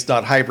subspace,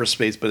 not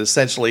hyperspace, but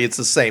essentially it's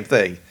the same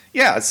thing.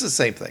 Yeah, it's the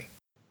same thing.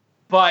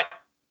 But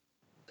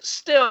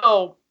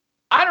still,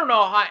 I don't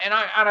know how, and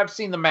I've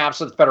seen the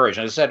maps of the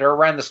Federation. I said I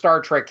ran the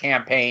Star Trek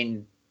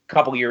campaign a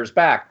couple years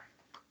back.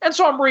 And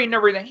so I'm reading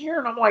everything here,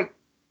 and I'm like,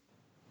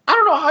 I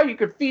don't know how you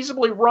could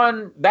feasibly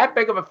run that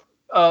big of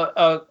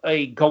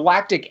a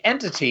galactic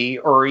entity,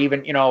 or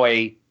even,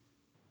 a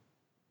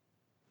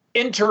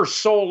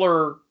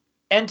intersolar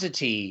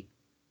entity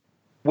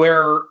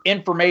where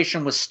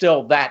information was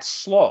still that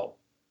slow,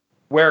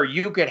 where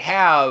you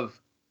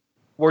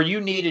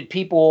needed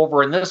people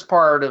over in this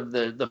part of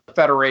the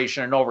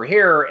Federation and over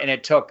here, and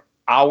it took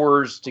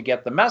hours to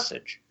get the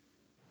message.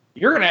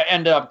 You're going to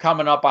end up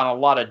coming up on a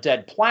lot of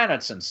dead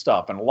planets and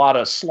stuff, and a lot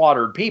of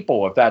slaughtered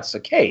people if that's the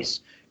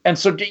case. And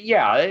so,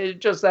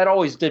 that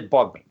always did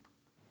bug me.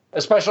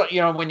 Especially,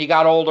 when you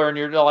got older and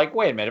you're like,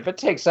 wait a minute, if it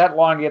takes that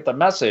long to get the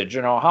message,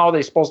 how are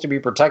they supposed to be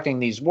protecting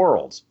these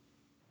worlds?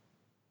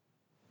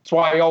 That's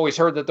why I always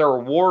heard that there were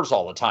wars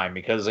all the time,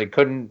 because they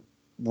couldn't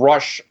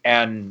rush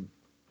and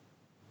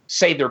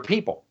save their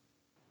people.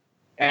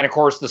 And of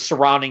course, the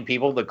surrounding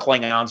people, the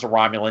Klingons, the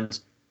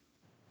Romulans,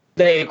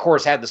 they of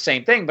course had the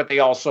same thing, but they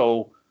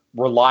also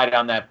relied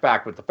on that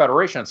fact with the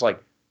Federation. It's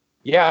like,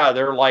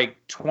 they're like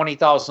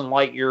 20,000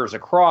 light years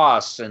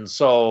across. And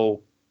so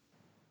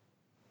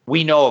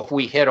we know if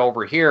we hit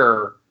over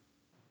here,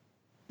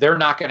 they're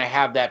not going to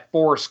have that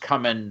force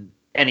coming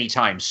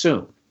anytime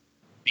soon,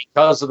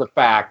 because of the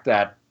fact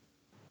that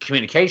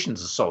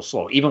communications is so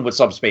slow, even with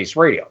subspace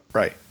radio.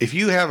 Right. If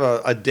you have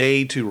a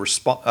day to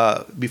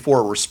respond before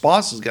a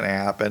response is going to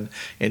happen,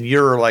 and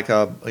you're like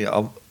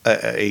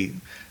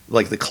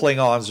like the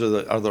Klingons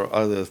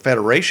or the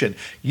Federation,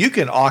 you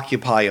can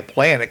occupy a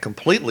planet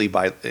completely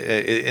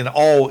in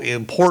all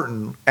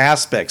important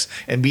aspects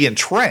and be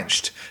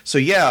entrenched. So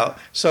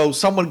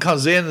someone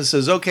comes in and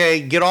says,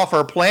 "Okay, get off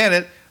our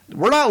planet.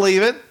 We're not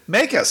leaving.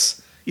 Make us."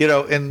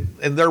 And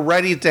they're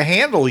ready to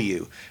handle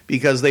you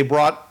because they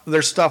brought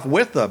their stuff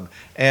with them.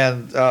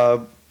 And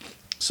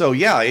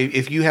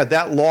if you had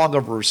that long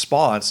of a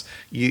response,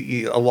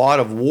 a lot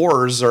of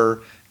wars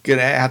are going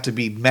to have to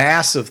be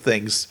massive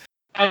things.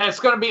 And it's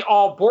going to be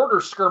all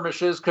border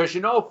skirmishes, because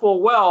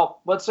full well,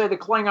 let's say the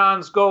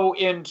Klingons go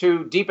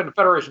deep into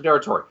Federation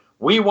territory.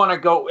 We want to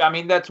go,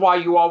 that's why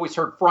you always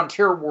heard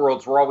frontier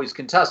worlds were always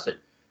contested.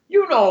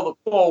 The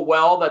full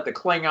well that the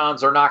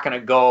Klingons are not going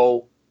to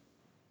go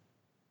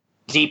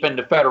deep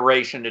into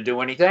Federation to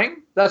do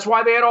anything. That's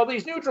why they had all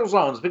these neutral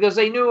zones, because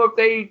they knew if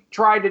they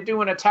tried to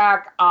do an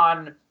attack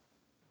on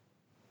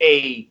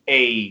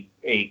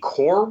a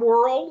core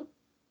world,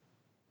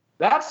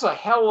 that's a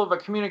hell of a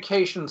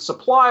communication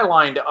supply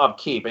line to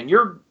upkeep, and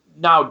you're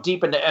now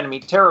deep into enemy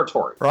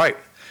territory. Right.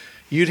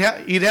 You'd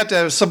have to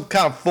have some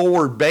kind of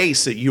forward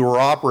base that you were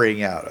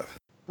operating out of.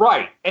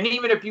 Right. And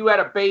even if you had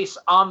a base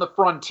on the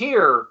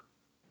frontier,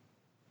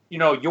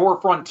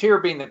 your frontier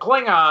being the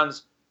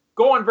Klingons,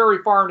 going very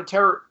far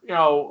into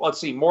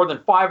more than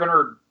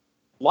 500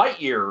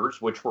 light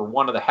years, which were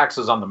one of the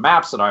hexes on the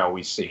maps that I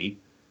always see.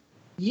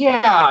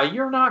 Yeah,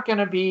 you're not going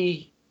to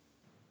be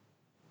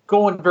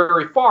going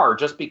very far,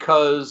 just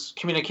because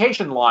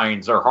communication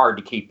lines are hard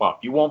to keep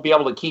up. You won't be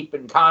able to keep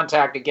in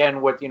contact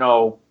again with,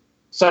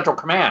 Central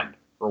Command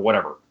or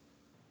whatever.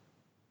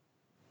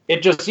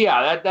 It just,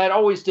 that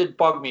always did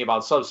bug me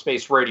about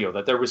subspace radio,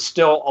 that there was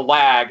still a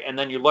lag, and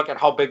then you look at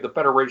how big the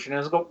Federation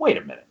is and go, wait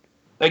a minute.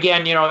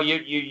 Again, you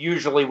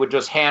usually would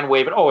just hand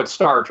wave it. Oh, it's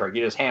Star Trek.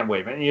 You just hand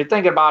wave it. And you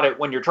think about it,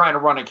 when you're trying to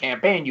run a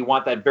campaign, you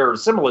want that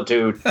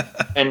verisimilitude,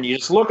 and you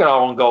just look at it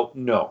all and go,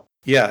 no.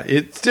 Yeah,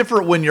 it's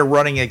different when you're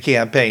running a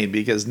campaign,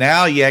 because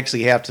now you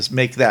actually have to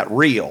make that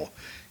real,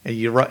 and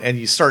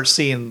you start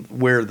seeing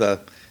where the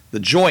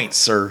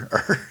joints are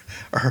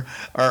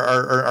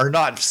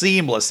not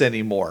seamless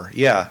anymore.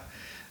 Yeah,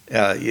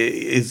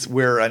 it's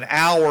where an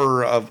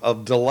hour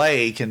of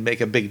delay can make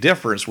a big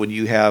difference when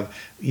you have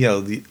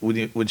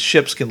when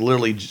ships can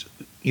literally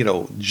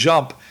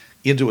jump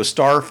into a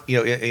star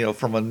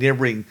from a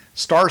neighboring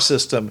star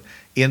system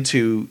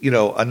into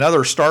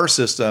another star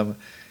system.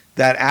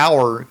 That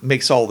hour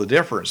makes all the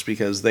difference,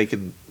 because they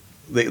could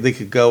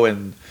go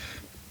and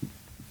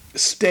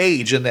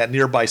stage in that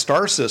nearby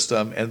star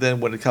system, and then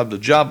when it comes to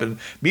jump, and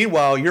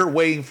meanwhile you're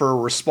waiting for a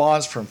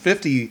response from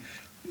 50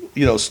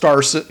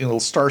 star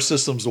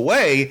systems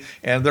away,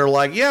 and they're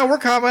like, yeah, we're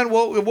coming,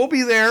 we'll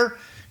be there,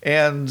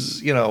 and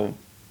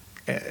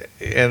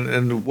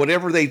and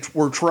whatever they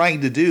were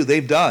trying to do,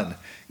 they've done.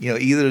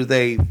 Either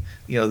they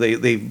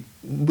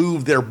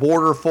moved their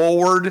border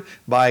forward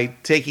by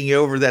taking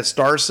over that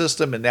star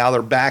system, and now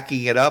they're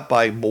backing it up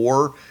by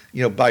more,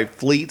 by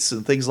fleets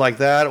and things like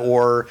that,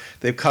 or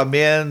they've come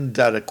in,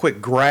 done a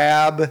quick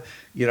grab,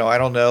 I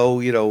don't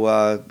know,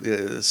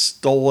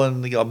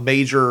 stolen a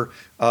major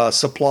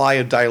supply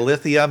of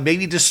dilithium,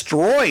 maybe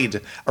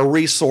destroyed a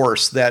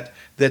resource that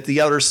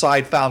the other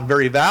side found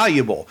very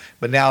valuable.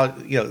 But now,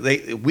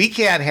 we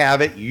can't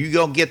have it. You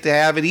don't get to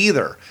have it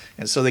either.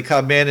 And so they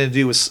come in and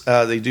do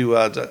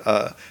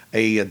a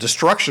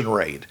destruction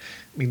raid.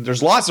 I mean,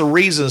 there's lots of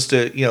reasons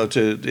to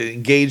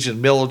engage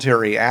in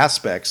military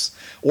aspects,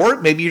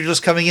 or maybe you're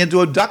just coming in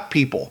to abduct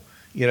people.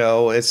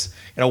 It's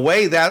in a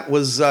way that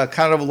was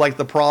kind of like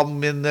the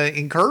problem in the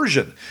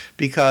incursion,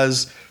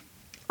 because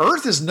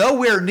Earth is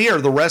nowhere near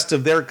the rest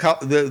of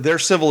their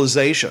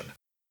civilization.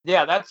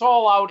 Yeah, that's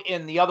all out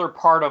in the other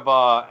part of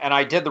and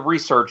I did the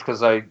research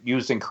because I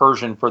used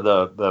incursion for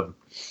the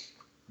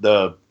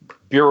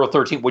Bureau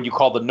 13, what you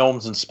call the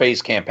Gnomes in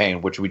Space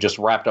campaign, which we just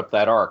wrapped up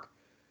that arc.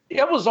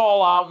 It was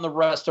all out in the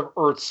rest of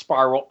Earth's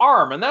spiral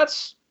arm, and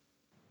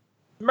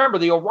remember,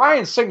 the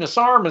Orion Cygnus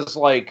arm is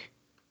like,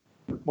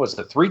 what's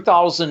it,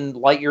 3,000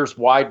 light years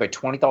wide by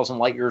 20,000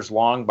 light years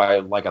long by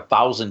like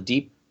 1,000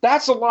 deep.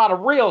 That's a lot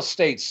of real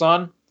estate,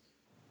 son.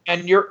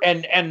 And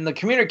the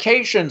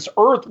communications,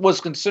 Earth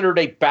was considered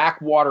a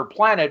backwater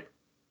planet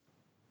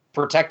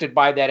protected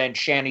by that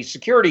Enshani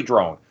security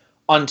drone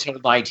until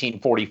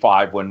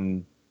 1945,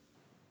 when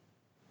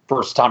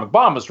first atomic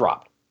bomb was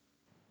dropped.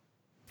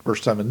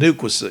 First time a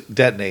nuke was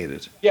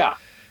detonated. Yeah.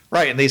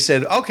 Right, and they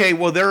said, okay,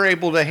 well, they're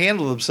able to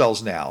handle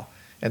themselves now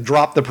and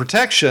drop the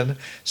protection.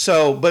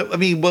 So, but I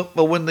mean, but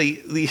when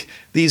these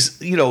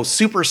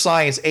super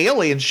science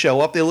aliens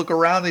show up, they look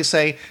around, they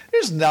say,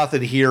 "There's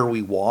nothing here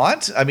we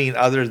want." I mean,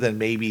 other than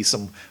maybe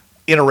some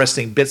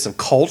interesting bits of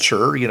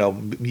culture,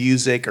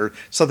 music or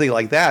something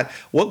like that.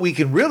 What we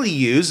can really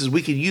use is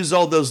we can use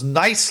all those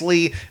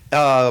nicely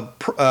trainable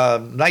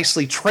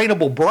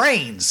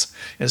brains.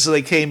 And so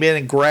they came in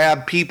and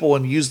grabbed people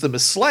and used them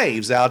as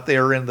slaves out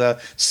there in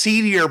the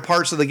seedier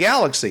parts of the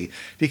galaxy.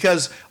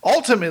 Because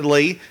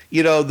ultimately,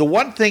 the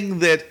one thing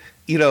that,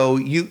 is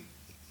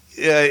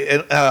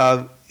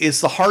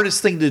the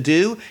hardest thing to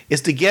do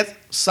is to get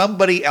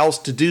somebody else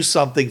to do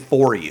something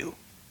for you.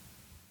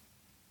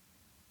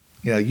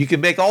 You can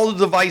make all the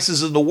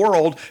devices in the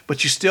world,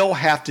 but you still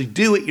have to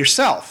do it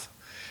yourself.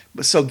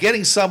 So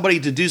getting somebody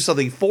to do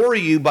something for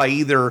you by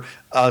either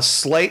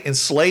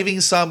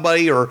enslaving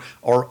somebody or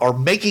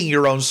making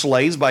your own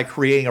slaves by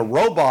creating a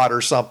robot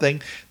or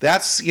something,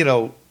 that's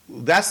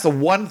the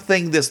one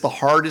thing that's the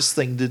hardest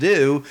thing to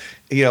do,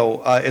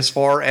 as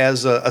far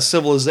as a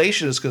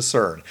civilization is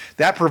concerned.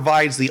 That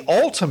provides the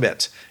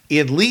ultimate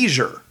in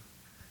leisure,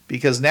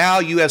 because now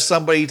you have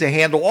somebody to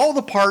handle all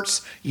the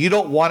parts you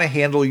don't want to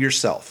handle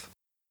yourself.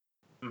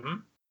 Mm-hmm.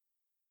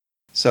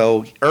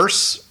 So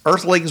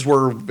Earthlings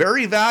were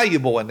very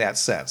valuable in that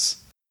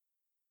sense.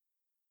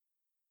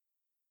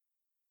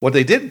 What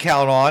they didn't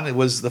count on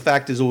was the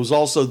fact is it was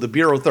also the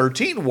Bureau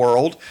 13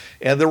 world,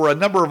 and there were a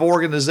number of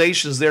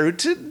organizations there who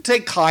didn't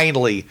take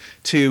kindly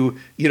to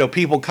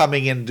people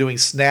coming in and doing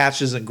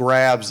snatches and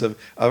grabs of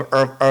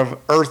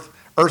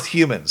Earth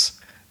humans.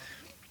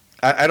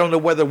 I don't know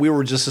whether we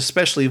were just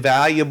especially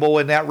valuable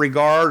in that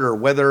regard, or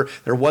whether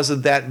there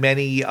wasn't that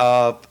many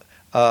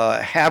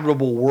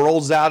habitable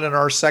worlds out in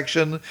our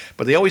section,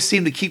 but they always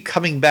seem to keep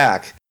coming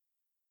back.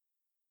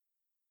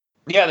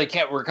 Yeah,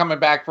 we're coming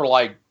back for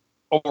like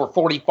over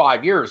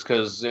 45 years,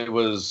 because it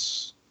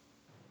was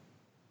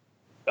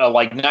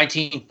like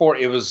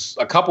 1940. It was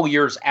a couple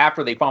years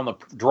after they found the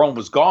drone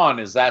was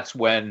gone, that's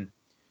when,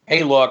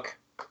 hey, look,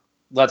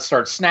 let's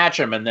start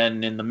snatching them. And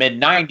then in the mid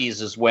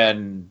 90s is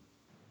when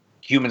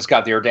humans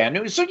got their damn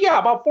news. So yeah,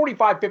 about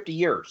 45, 50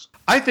 years.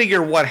 I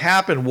figure what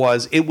happened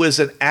was it was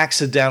an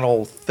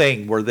accidental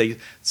thing where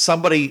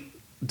somebody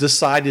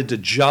decided to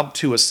jump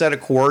to a set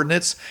of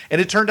coordinates, and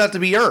it turned out to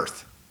be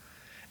Earth.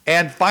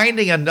 And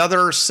finding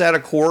another set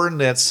of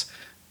coordinates,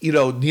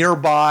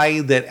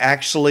 nearby that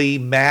actually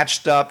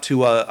matched up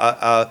to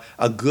a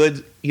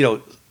good,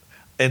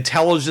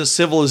 intelligent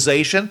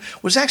civilization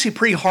was actually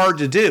pretty hard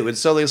to do. And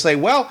so they say,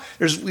 well,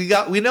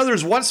 we know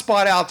there's one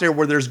spot out there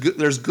where there's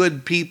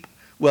good people.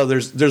 Well,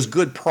 there's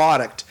good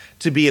product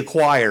to be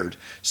acquired.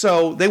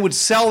 So they would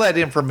sell that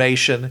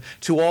information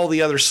to all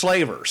the other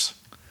slavers.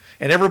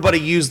 And everybody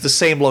used the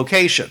same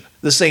location,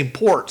 the same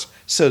port,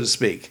 so to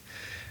speak.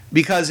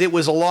 Because it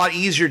was a lot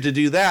easier to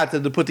do that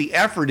than to put the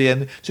effort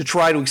in to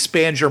try to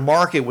expand your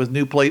market with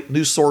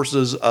new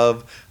sources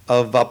of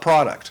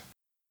product.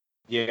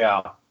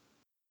 Yeah.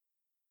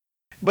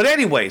 But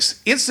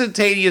anyways,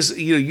 instantaneous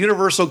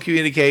universal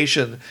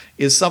communication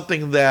is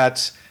something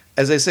that,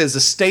 as I said, is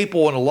a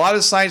staple in a lot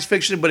of science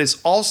fiction, but it's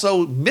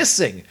also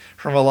missing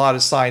from a lot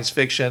of science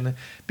fiction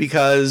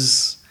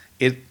because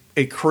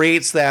it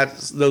creates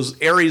those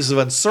areas of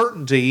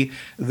uncertainty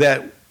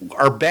that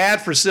are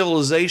bad for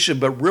civilization,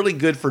 but really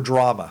good for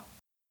drama.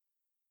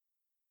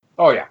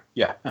 Oh, yeah.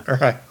 Yeah. All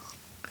right.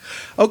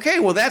 Okay,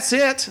 well, that's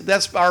it.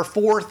 That's our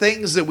 4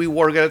 things that we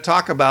were going to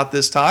talk about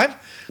this time.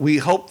 We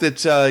hope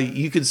that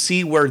you can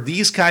see where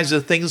these kinds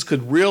of things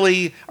could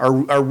really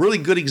are really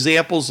good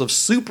examples of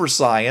super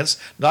science,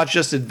 not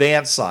just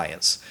advanced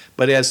science.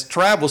 But as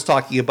Trav was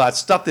talking about,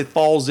 stuff that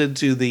falls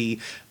into the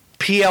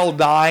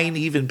PL9,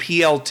 even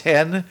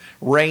PL10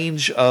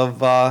 range of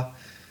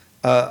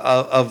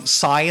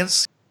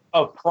science.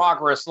 Of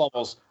progress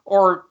levels.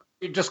 Or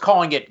just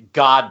calling it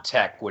God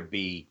tech would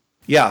be.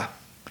 Yeah.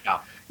 Yeah.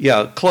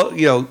 Yeah,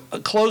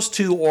 close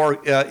to or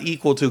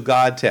equal to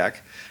God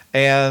tech.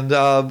 And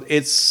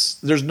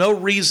there's no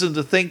reason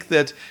to think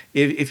that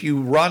if you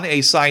run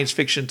a science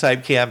fiction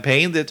type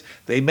campaign that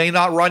they may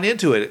not run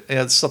into it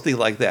and something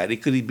like that. It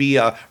could be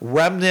a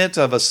remnant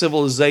of a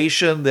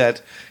civilization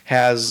that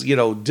has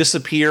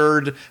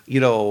disappeared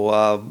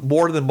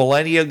more than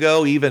millennia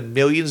ago, even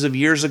millions of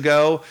years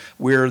ago,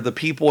 where the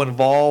people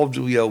involved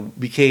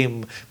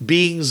became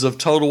beings of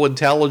total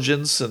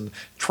intelligence and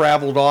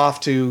traveled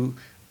off to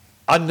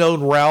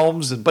unknown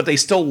realms, but they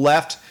still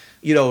left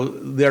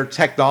their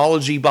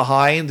technology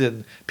behind,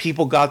 and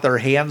people got their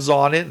hands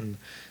on it and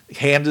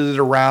handed it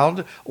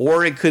around.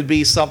 Or it could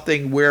be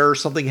something where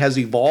something has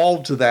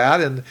evolved to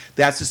that, and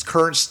that's its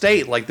current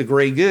state, like the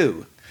gray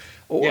goo.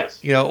 Or, yes.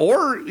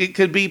 Or it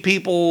could be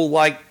people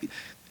like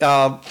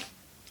like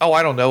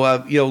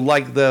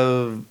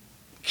the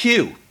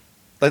Q,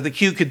 like the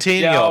Q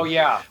Continuum. Yeah, oh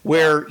yeah.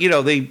 Where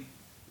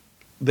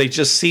they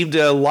just seem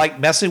to like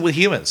messing with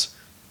humans.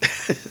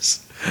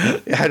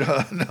 I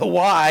don't know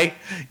why,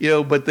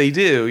 but they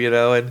do,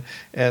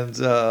 and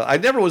I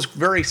never was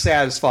very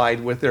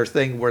satisfied with their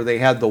thing where they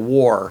had the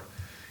war.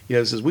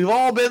 It says, we've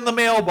all been the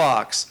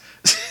mailbox.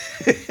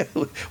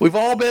 We've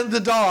all been the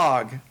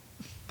dog.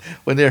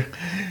 Because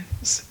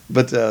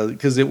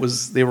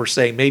they were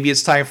saying maybe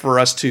it's time for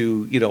us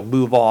to,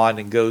 move on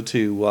and go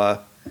to,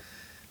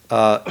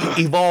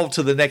 evolve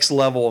to the next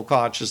level of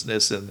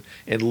consciousness and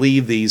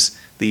leave these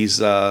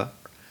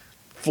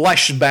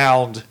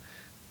flesh-bound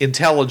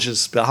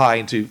intelligence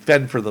behind to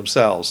fend for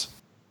themselves.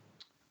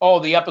 Oh,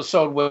 the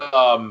episode with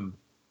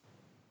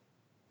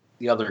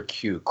the other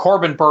Q,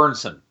 Corbin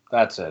Burnson.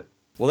 That's it.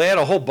 Well, they had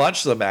a whole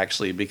bunch of them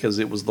actually because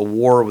it was the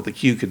war with the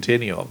Q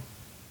Continuum.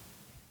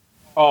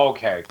 Oh,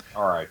 okay,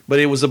 all right. But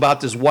it was about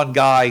this one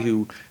guy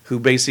who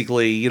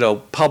basically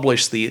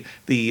published the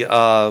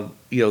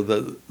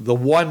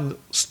one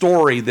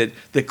story that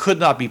could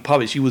not be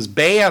published. He was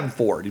banned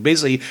for it. He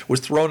basically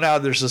was thrown out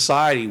of their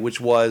society, which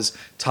was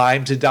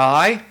Time to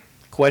Die? ?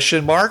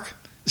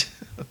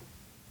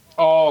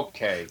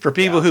 Okay. For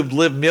people who've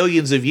lived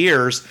millions of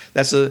years,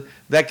 that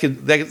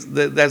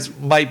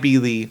might be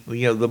the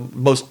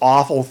most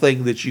awful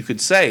thing that you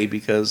could say,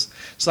 because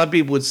some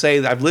people would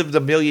say, I've lived a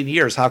million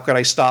years, how could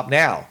I stop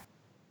now?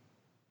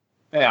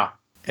 Yeah.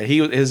 And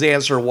his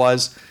answer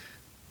was,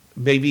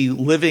 maybe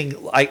living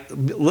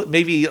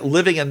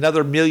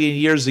another million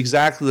years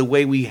exactly the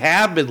way we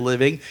have been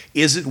living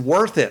isn't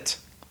worth it.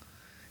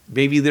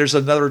 Maybe there's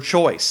another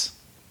choice.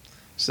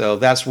 So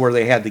that's where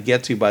they had to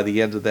get to by the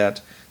end of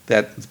that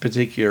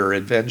particular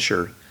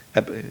adventure.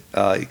 It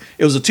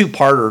was a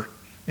 2-parter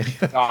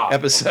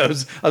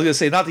episodes. Okay. I was going to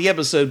say not the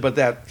episode, but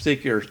that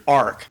particular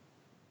arc.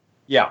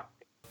 Yeah.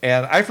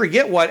 And I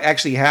forget what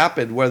actually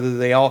happened. Whether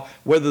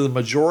the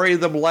majority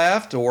of them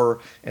left,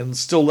 and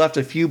still left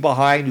a few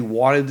behind who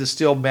wanted to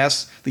still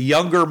mess. The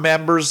younger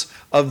members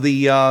of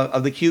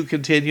the Q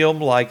Continuum,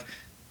 like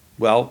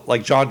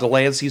John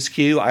Delancey's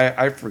Q.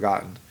 I've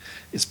forgotten.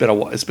 It's been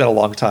a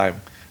long time.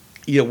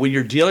 When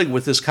you're dealing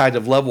with this kind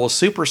of level of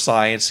super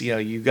science,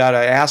 you got to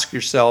ask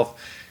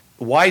yourself,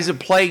 why is it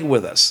playing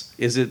with us?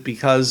 Is it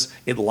because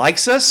it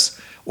likes us,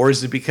 or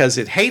is it because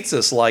it hates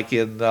us? Like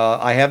in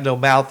I Have No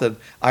Mouth and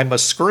I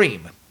Must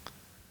Scream,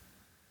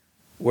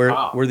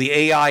 where the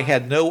AI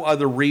had no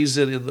other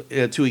reason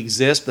to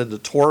exist than to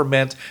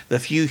torment the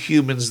few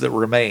humans that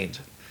remained,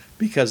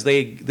 because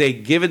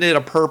they'd given it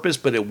a purpose,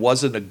 but it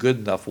wasn't a good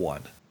enough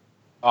one.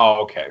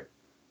 Oh, okay.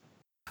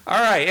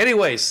 All right.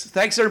 Anyways,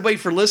 thanks everybody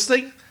for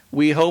listening.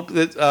 We hope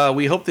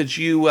that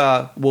you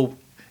will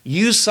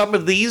use some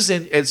of these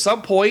at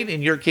some point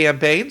in your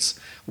campaigns,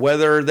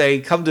 whether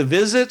they come to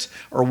visit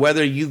or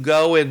whether you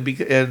go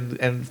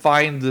and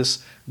find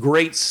this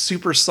great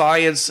super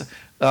science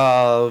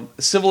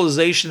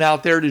civilization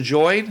out there to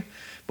join.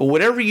 But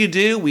whatever you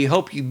do, we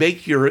hope you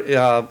make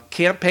your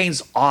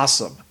campaigns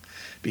awesome,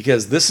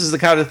 because this is the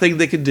kind of thing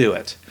that can do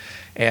it.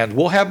 And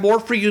we'll have more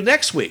for you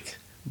next week.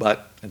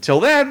 But until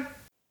then,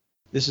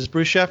 this is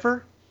Bruce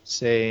Sheffer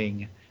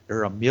saying, there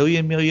are a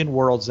million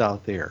worlds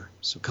out there,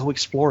 so go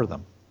explore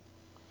them.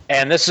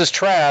 And this is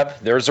Trav.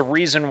 There's a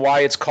reason why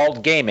it's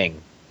called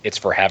gaming. It's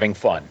for having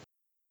fun.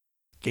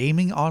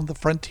 Gaming on the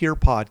Frontier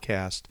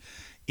podcast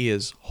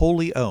is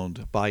wholly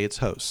owned by its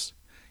hosts.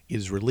 It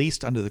is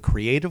released under the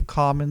Creative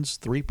Commons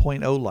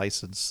 3.0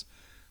 license.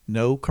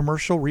 No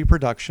commercial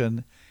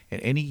reproduction and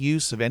any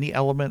use of any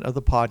element of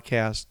the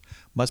podcast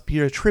must be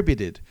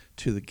attributed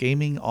to the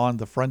Gaming on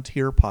the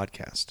Frontier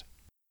podcast.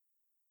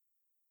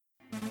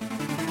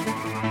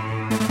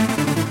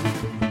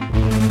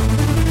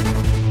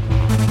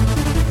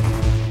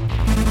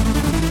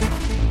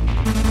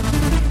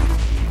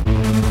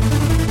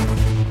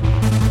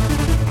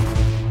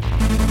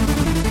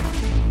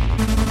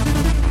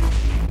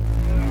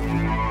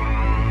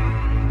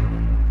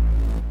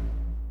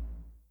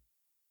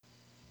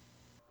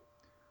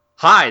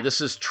 Hi, this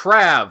is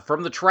Trav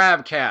from the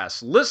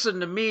Travcast.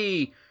 Listen to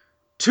me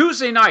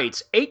Tuesday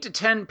nights, 8 to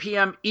 10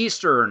 p.m.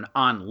 Eastern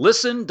on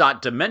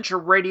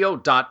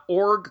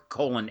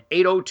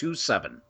listen.dementiaradio.org:8027.